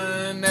have to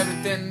learn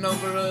everything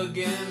over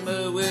again.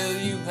 But will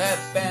you have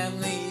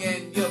family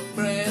and your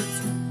friends?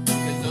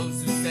 Cause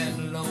those who stand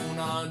alone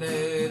are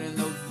dead, and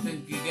those who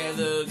think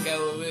together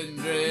cower in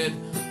dread.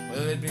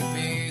 Will it be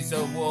peace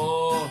or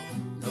war?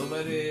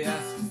 Nobody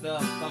asks the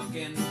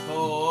fucking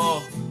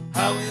poor.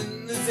 How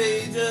in this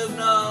age of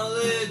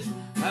knowledge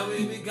have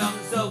we become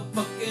so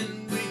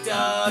fucking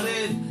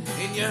retarded?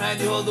 In your hand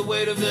you hold the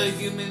weight of the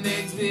human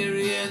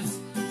experience.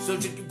 So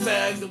check your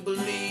facts, don't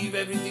believe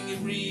everything you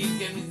read.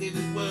 Can we save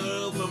this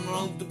world from our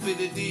own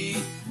stupidity?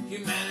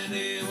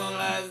 Humanity won't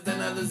last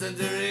another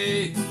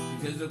century,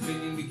 because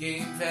opinion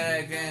became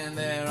fact, and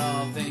there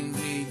are things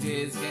we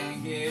just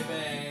can't get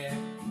back.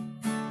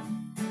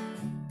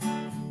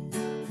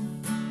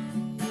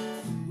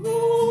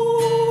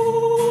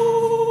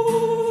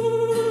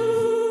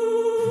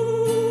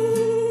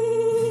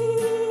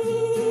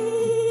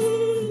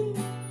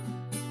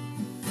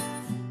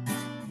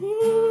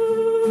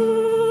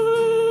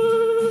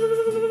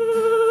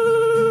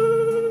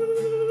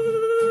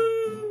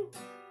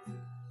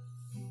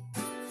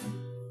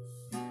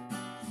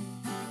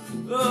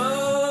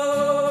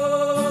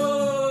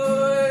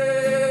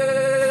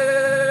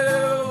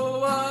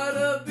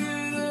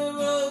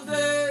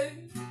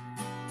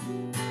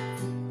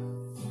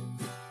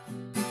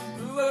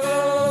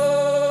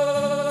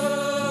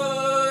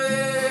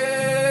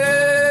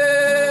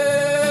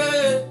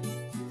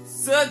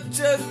 Such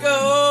a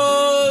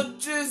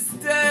gorgeous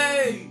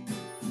day.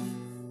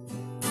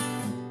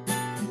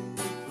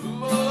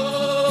 Oh,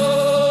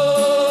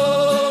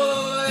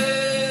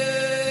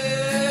 yeah.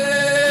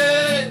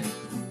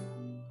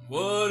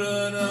 What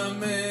an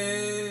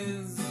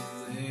amazing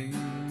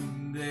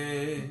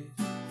day.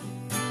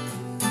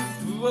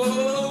 Oh,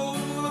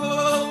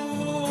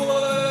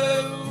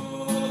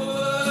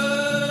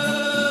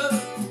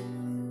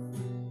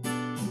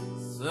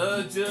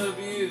 such a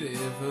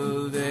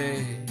beautiful day.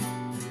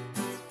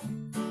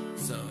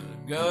 So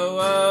go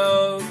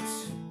out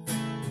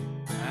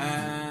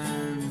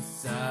and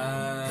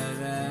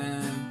side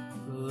and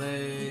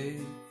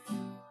play.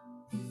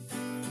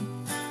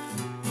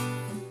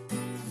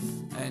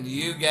 And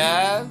you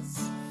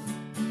guys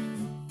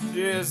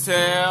just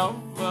have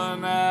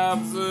an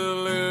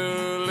absolutely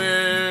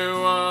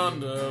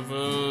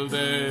wonderful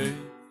day.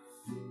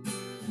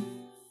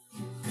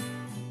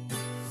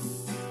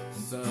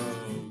 So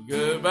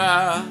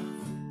goodbye,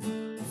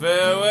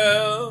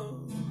 farewell,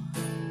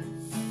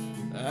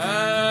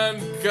 and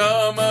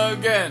come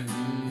again,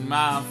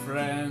 my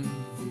friend.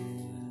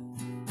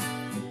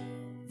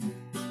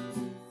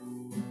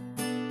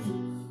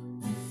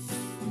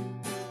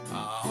 I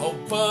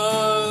hope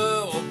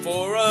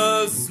for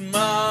a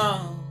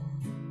smile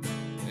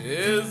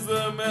is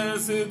the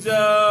message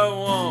I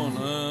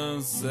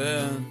wanna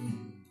send.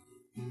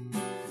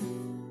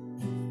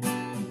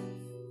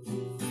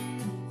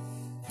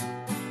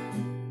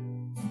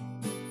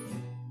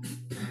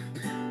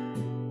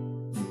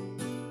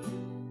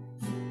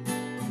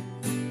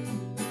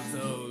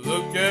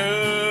 Look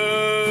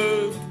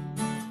at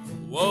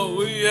what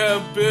we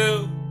have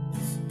built.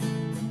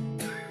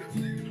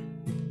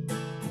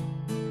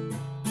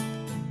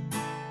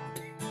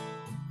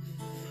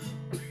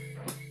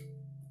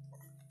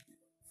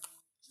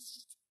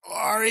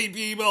 Sorry,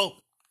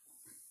 people.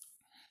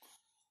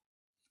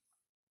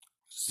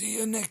 See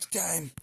you next time.